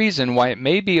one reason why it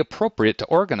may be appropriate to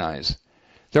organize.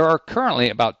 There are currently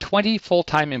about 20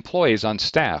 full-time employees on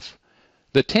staff.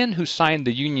 The 10 who signed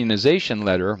the unionization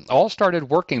letter all started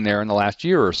working there in the last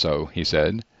year or so, he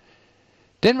said.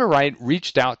 Denverite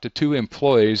reached out to 2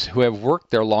 employees who have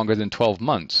worked there longer than 12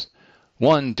 months.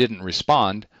 One didn't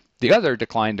respond. The other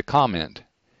declined to comment.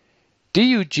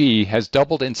 DUG has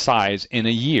doubled in size in a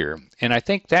year, and I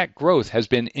think that growth has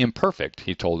been imperfect,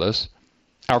 he told us.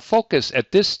 Our focus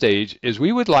at this stage is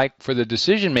we would like for the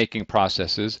decision-making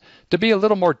processes to be a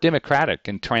little more democratic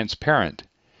and transparent.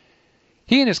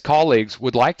 He and his colleagues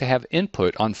would like to have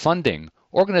input on funding,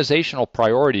 organizational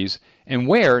priorities, and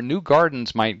where new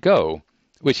gardens might go,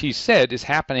 which he said is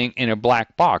happening in a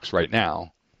black box right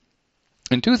now.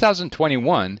 In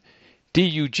 2021,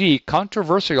 DUG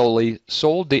controversially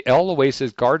sold the El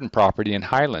Oasis garden property in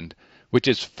Highland, which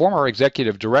its former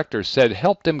executive director said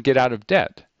helped him get out of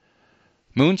debt.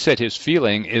 Moon said his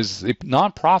feeling is the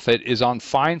nonprofit is on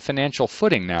fine financial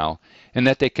footing now, and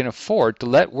that they can afford to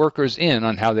let workers in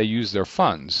on how they use their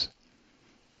funds.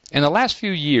 In the last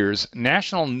few years,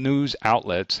 national news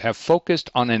outlets have focused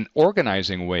on an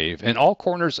organizing wave in all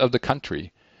corners of the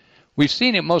country. We've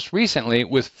seen it most recently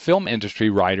with film industry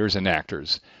writers and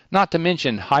actors, not to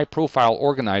mention high-profile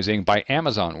organizing by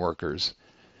Amazon workers.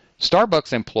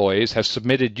 Starbucks employees have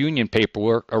submitted union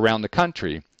paperwork around the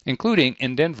country, including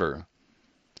in Denver.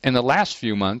 In the last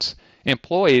few months,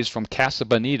 employees from Casa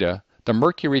Bonita, the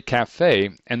Mercury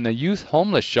Cafe, and the youth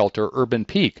homeless shelter Urban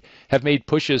Peak have made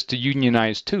pushes to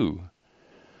unionize too.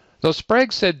 Though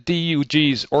Sprague said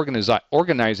DUG's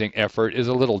organizing effort is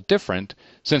a little different,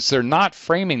 since they're not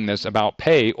framing this about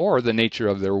pay or the nature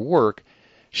of their work,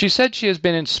 she said she has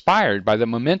been inspired by the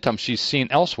momentum she's seen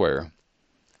elsewhere.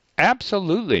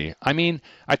 Absolutely.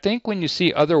 I think when you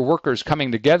see other workers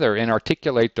coming together and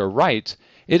articulate their rights,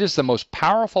 it is the most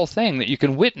powerful thing that you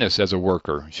can witness as a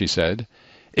worker, she said.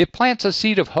 It plants a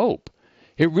seed of hope.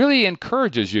 It really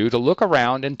encourages you to look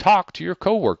around and talk to your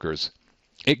coworkers.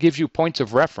 It gives you points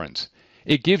of reference.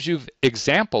 It gives you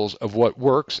examples of what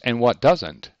works and what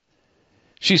doesn't.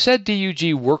 She said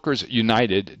DUG Workers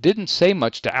United didn't say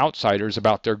much to outsiders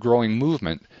about their growing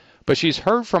movement, but she's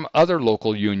heard from other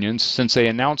local unions since they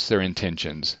announced their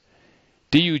intentions.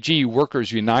 DUG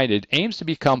Workers United aims to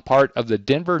become part of the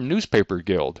Denver Newspaper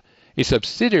Guild, a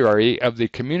subsidiary of the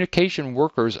Communication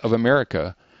Workers of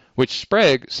America, which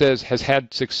Sprague says has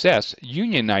had success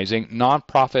unionizing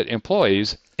nonprofit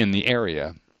employees in the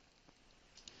area.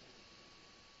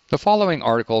 The following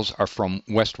articles are from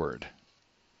Westward.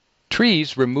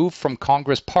 Trees removed from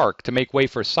Congress Park to make way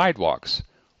for sidewalks.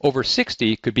 Over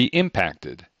 60 could be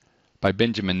impacted, by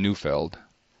Benjamin Neufeld.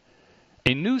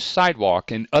 A new sidewalk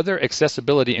and other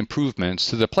accessibility improvements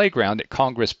to the playground at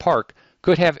Congress Park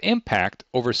could have impact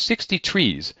over 60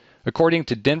 trees, according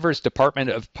to Denver's Department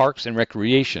of Parks and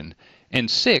Recreation,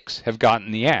 and 6 have gotten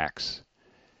the axe.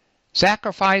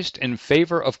 Sacrificed in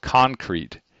favor of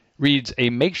concrete, reads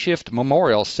a makeshift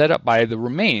memorial set up by the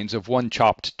remains of one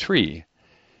chopped tree.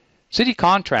 City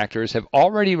contractors have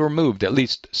already removed at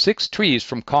least 6 trees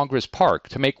from Congress Park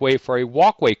to make way for a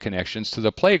walkway connections to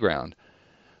the playground.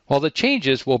 While the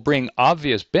changes will bring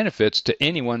obvious benefits to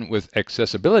anyone with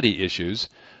accessibility issues,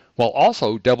 while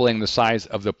also doubling the size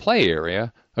of the play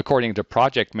area, according to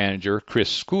project manager Chris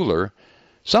Schooler,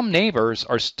 some neighbors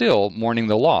are still mourning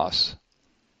the loss.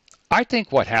 I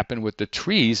think what happened with the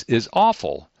trees is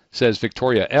awful, says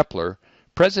Victoria Epler,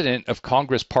 president of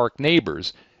Congress Park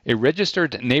Neighbors, a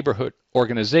registered neighborhood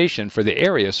organization for the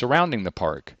area surrounding the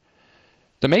park.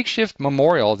 The makeshift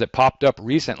memorial that popped up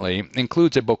recently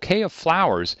includes a bouquet of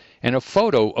flowers and a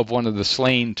photo of one of the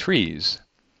slain trees.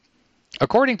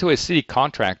 According to a city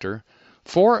contractor,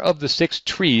 4 of the 6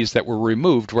 trees that were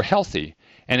removed were healthy,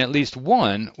 and at least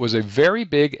one was a very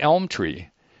big elm tree.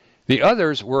 The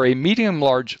others were a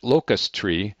medium-large locust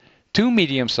tree, 2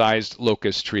 medium-sized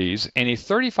locust trees, and a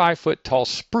 35-foot-tall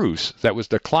spruce that was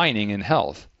declining in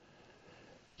health.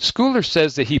 Schooler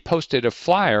says that he posted a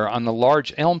flyer on the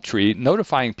large elm tree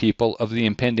notifying people of the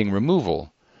impending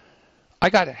removal.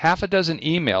 I got half a dozen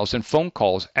emails and phone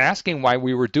calls asking why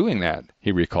we were doing that,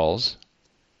 he recalls.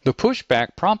 The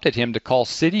pushback prompted him to call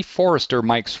city forester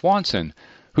Mike Swanson,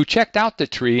 who checked out the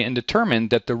tree and determined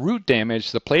that the root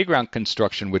damage the playground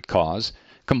construction would cause,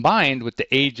 combined with the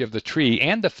age of the tree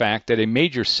and the fact that a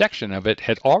major section of it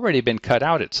had already been cut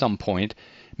out at some point,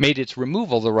 made its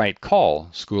removal the right call,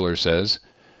 Schooler says.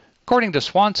 According to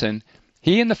Swanson,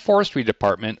 he and the forestry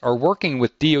department are working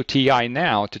with DOTI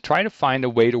now to try to find a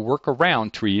way to work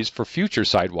around trees for future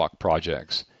sidewalk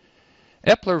projects.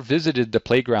 Epler visited the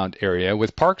playground area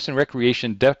with Parks and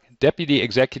Recreation Deputy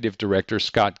Executive Director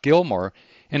Scott Gilmore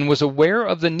and was aware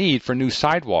of the need for new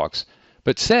sidewalks,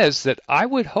 but says that I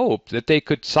would hope that they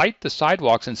could site the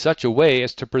sidewalks in such a way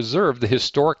as to preserve the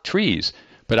historic trees,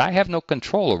 but I have no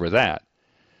control over that.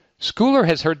 Schooler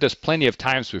has heard this plenty of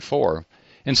times before,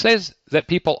 and says that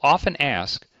people often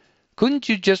ask, couldn't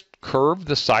you just curve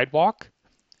the sidewalk?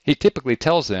 He typically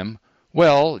tells them,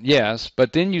 well, yes,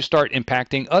 but then you start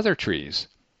impacting other trees.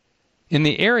 In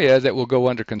the area that will go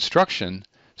under construction,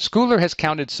 Schooler has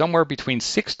counted somewhere between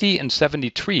 60 and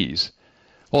 70 trees.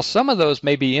 While some of those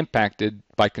may be impacted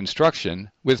by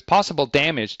construction, with possible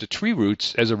damage to tree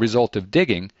roots as a result of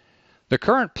digging, the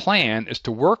current plan is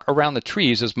to work around the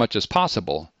trees as much as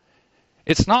possible.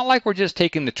 It's not like we're just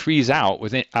taking the trees out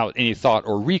without any thought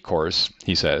or recourse,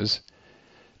 he says.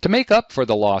 To make up for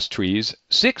the lost trees,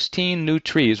 16 new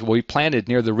trees will be planted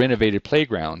near the renovated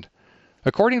playground.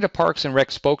 According to Parks and Rec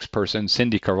spokesperson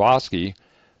Cindy Karwowski,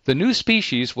 the new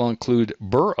species will include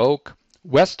bur oak,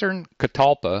 western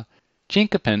catalpa,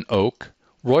 chinkapin oak,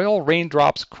 royal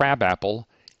raindrops crabapple,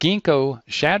 ginkgo,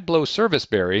 shadblow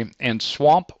serviceberry, and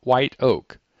swamp white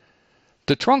oak.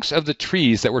 The trunks of the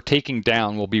trees that we're taking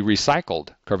down will be recycled,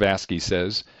 Karwowski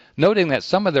says, noting that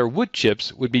some of their wood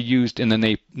chips would be used in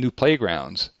the new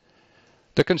playgrounds.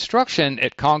 The construction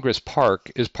at Congress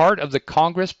Park is part of the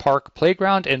Congress Park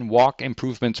Playground and Walk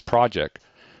Improvements Project,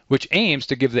 which aims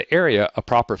to give the area a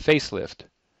proper facelift.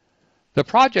 The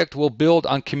project will build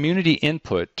on community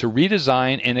input to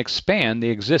redesign and expand the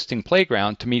existing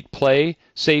playground to meet play,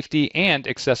 safety, and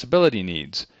accessibility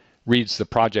needs, reads the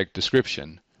project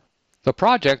description. The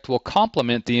project will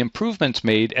complement the improvements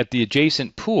made at the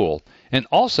adjacent pool and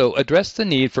also address the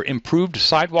need for improved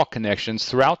sidewalk connections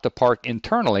throughout the park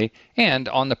internally and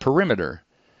on the perimeter.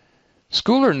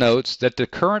 Schooler notes that the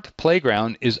current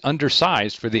playground is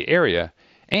undersized for the area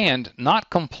and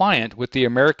not compliant with the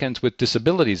Americans with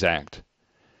Disabilities Act.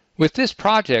 With this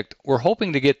project, we're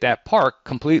hoping to get that park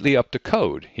completely up to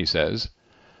code, he says.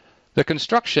 The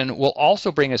construction will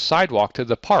also bring a sidewalk to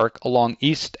the park along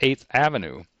East 8th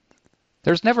Avenue.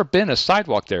 There's never been a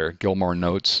sidewalk there, Gilmore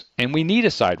notes, and we need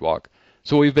a sidewalk,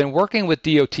 so we've been working with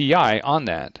DOTI on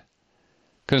that.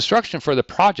 Construction for the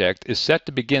project is set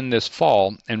to begin this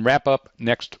fall and wrap up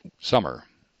next summer.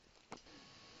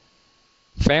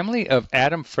 Family of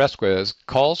Adam Fresquez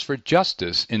calls for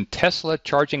justice in Tesla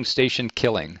charging station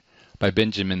killing, by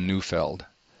Benjamin Neufeld.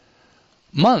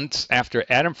 Months after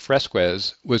Adam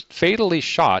Fresquez was fatally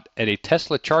shot at a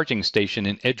Tesla charging station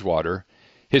in Edgewater,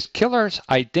 his killer's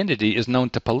identity is known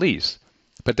to police,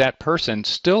 but that person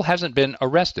still hasn't been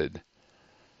arrested.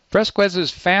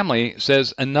 Fresquez's family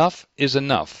says enough is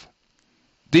enough.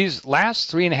 These last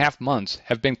 3.5 months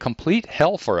have been complete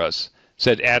hell for us,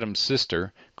 said Adam's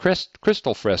sister,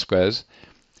 Crystal Fresquez,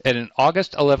 at an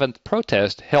August 11th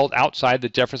protest held outside the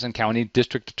Jefferson County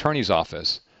District Attorney's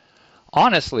office.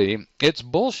 Honestly, it's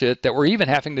bullshit that we're even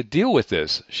having to deal with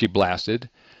this, she blasted.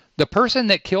 The person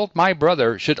that killed my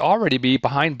brother should already be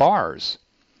behind bars.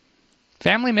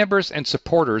 Family members and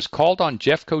supporters called on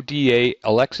Jeffco DA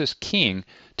Alexis King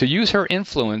to use her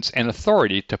influence and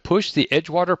authority to push the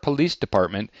Edgewater Police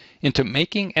Department into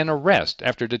making an arrest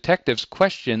after detectives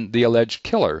questioned the alleged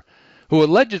killer, who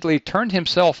allegedly turned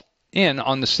himself in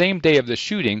on the same day of the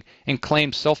shooting and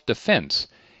claimed self-defense,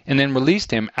 and then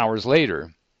released him hours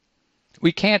later.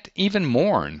 We can't even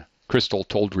mourn, Crystal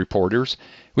told reporters.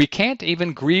 We can't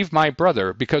even grieve my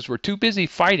brother because we're too busy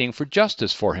fighting for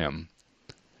justice for him.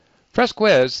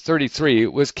 Fresquez, 33,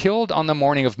 was killed on the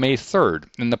morning of May 3rd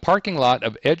in the parking lot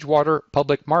of Edgewater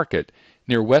Public Market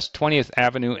near West 20th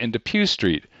Avenue and Depew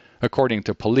Street, according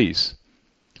to police.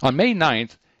 On May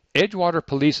 9th, Edgewater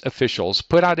police officials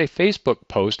put out a Facebook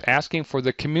post asking for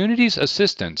the community's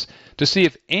assistance to see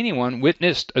if anyone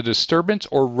witnessed a disturbance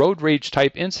or road rage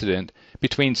type incident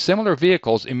between similar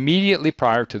vehicles immediately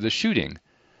prior to the shooting.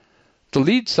 The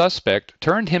lead suspect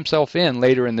turned himself in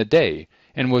later in the day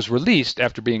and was released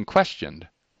after being questioned.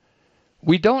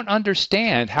 We don't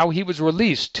understand how he was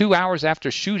released 2 hours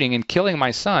after shooting and killing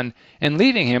my son and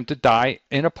leaving him to die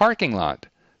in a parking lot,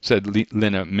 said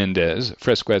Lina Mendez,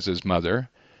 Fresquez's mother.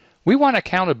 We want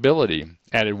accountability,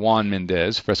 added Juan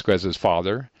Mendez, Fresquez's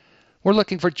father. We're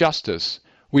looking for justice.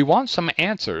 We want some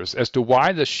answers as to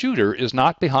why the shooter is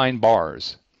not behind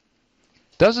bars.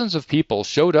 Dozens of people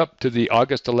showed up to the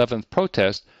August 11th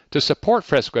protest to support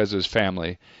Fresquez's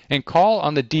family and call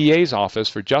on the DA's office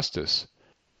for justice.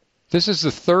 This is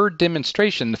the third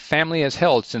demonstration the family has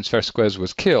held since Fresquez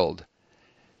was killed.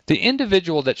 The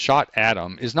individual that shot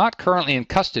Adam is not currently in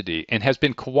custody and has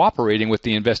been cooperating with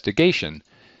the investigation,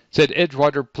 said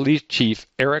Edgewater Police Chief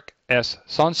Eric S.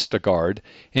 Sonstagard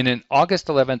in an August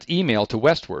 11th email to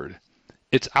Westward.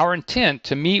 It's our intent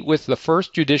to meet with the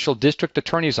 1st Judicial District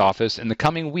Attorney's Office in the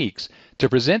coming weeks to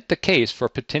present the case for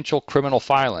potential criminal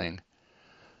filing.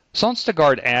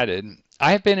 Sonstagard added,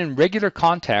 I have been in regular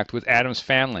contact with Adam's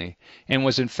family and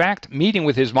was in fact meeting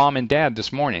with his mom and dad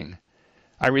this morning.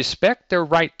 I respect their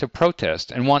right to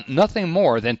protest and want nothing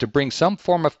more than to bring some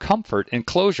form of comfort and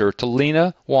closure to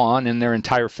Lena, Juan, and their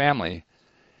entire family.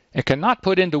 I cannot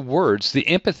put into words the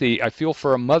empathy I feel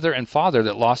for a mother and father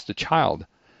that lost a child.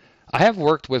 I have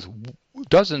worked with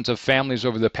dozens of families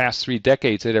over the past 3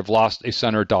 decades that have lost a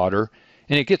son or daughter,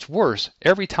 and it gets worse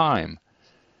every time.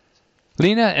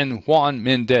 Lena and Juan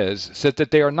Mendez said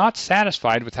that they are not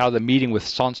satisfied with how the meeting with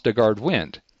Sonstagard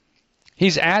went.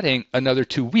 He's adding another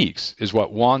 2 weeks, is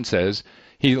what Juan says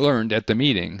he learned at the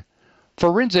meeting.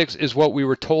 Forensics is what we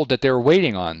were told that they were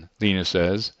waiting on, Lena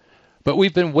says. But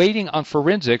we've been waiting on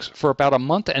forensics for about a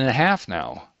month and a half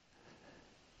now.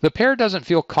 The pair doesn't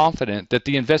feel confident that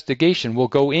the investigation will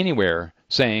go anywhere,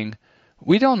 saying,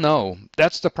 We don't know.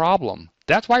 That's the problem.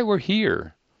 That's why we're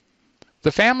here.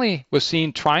 The family was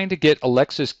seen trying to get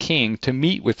Alexis King to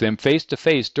meet with them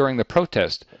face-to-face during the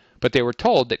protest, but they were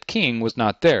told that King was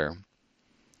not there.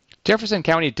 Jefferson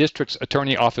County District's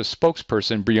Attorney Office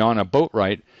spokesperson Brianna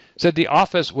Boatwright said the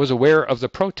office was aware of the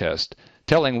protest,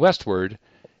 telling Westward,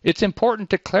 It's important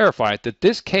to clarify that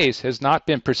this case has not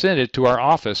been presented to our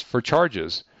office for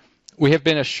charges. We have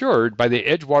been assured by the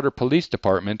Edgewater Police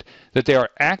Department that they are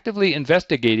actively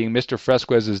investigating Mr.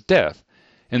 Fresquez's death,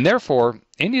 and therefore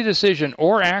any decision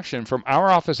or action from our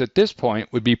office at this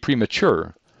point would be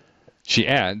premature. She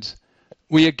adds,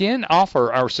 We again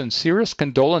offer our sincerest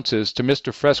condolences to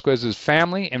Mr. Fresquez's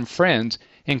family and friends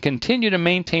and continue to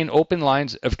maintain open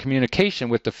lines of communication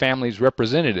with the family's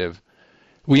representative.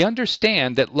 We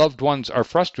understand that loved ones are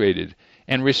frustrated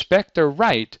and respect their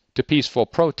right to peaceful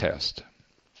protest.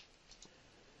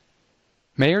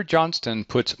 Mayor Johnston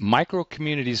puts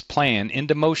micro-communities plan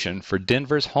into motion for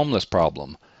Denver's homeless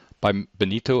problem, by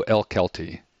Benito L.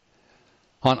 Kelty.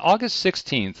 On August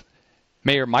 16th,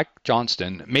 Mayor Mike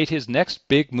Johnston made his next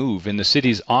big move in the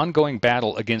city's ongoing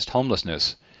battle against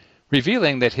homelessness,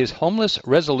 revealing that his homeless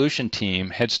resolution team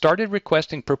had started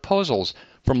requesting proposals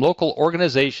from local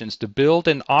organizations to build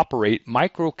and operate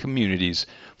micro-communities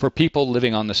for people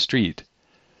living on the street.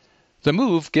 The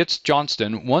move gets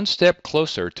Johnston one step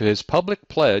closer to his public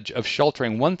pledge of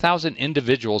sheltering 1,000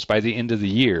 individuals by the end of the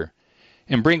year,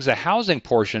 and brings the housing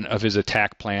portion of his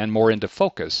attack plan more into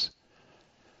focus.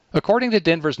 According to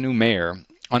Denver's new mayor,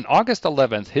 on August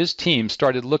 11th, his team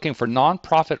started looking for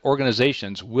nonprofit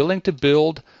organizations willing to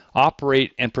build,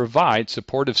 operate, and provide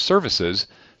supportive services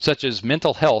such as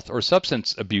mental health or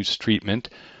substance abuse treatment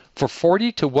for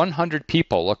 40 to 100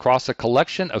 people across a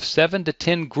collection of 7 to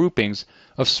 10 groupings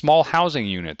of small housing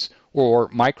units or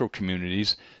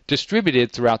micro-communities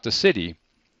distributed throughout the city.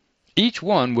 Each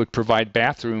one would provide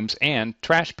bathrooms and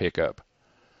trash pickup.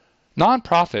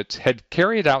 Nonprofits had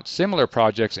carried out similar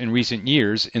projects in recent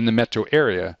years in the metro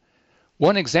area.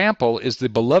 One example is the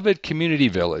beloved Community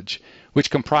Village, which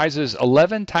comprises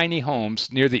 11 tiny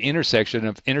homes near the intersection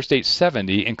of Interstate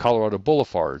 70 and Colorado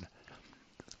Boulevard.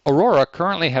 Aurora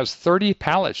currently has 30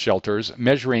 pallet shelters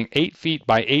measuring 8 feet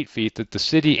by 8 feet that the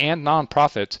city and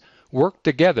nonprofits work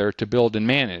together to build and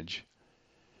manage.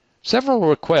 Several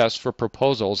requests for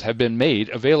proposals have been made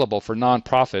available for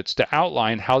nonprofits to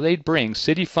outline how they'd bring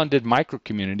city-funded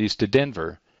microcommunities to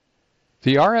Denver.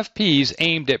 The RFPs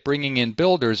aimed at bringing in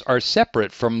builders are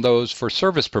separate from those for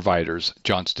service providers,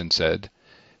 Johnston said.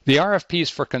 The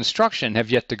RFPs for construction have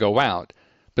yet to go out,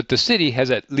 but the city has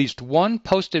at least one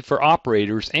posted for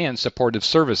operators and supportive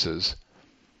services.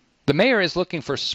 The mayor is looking for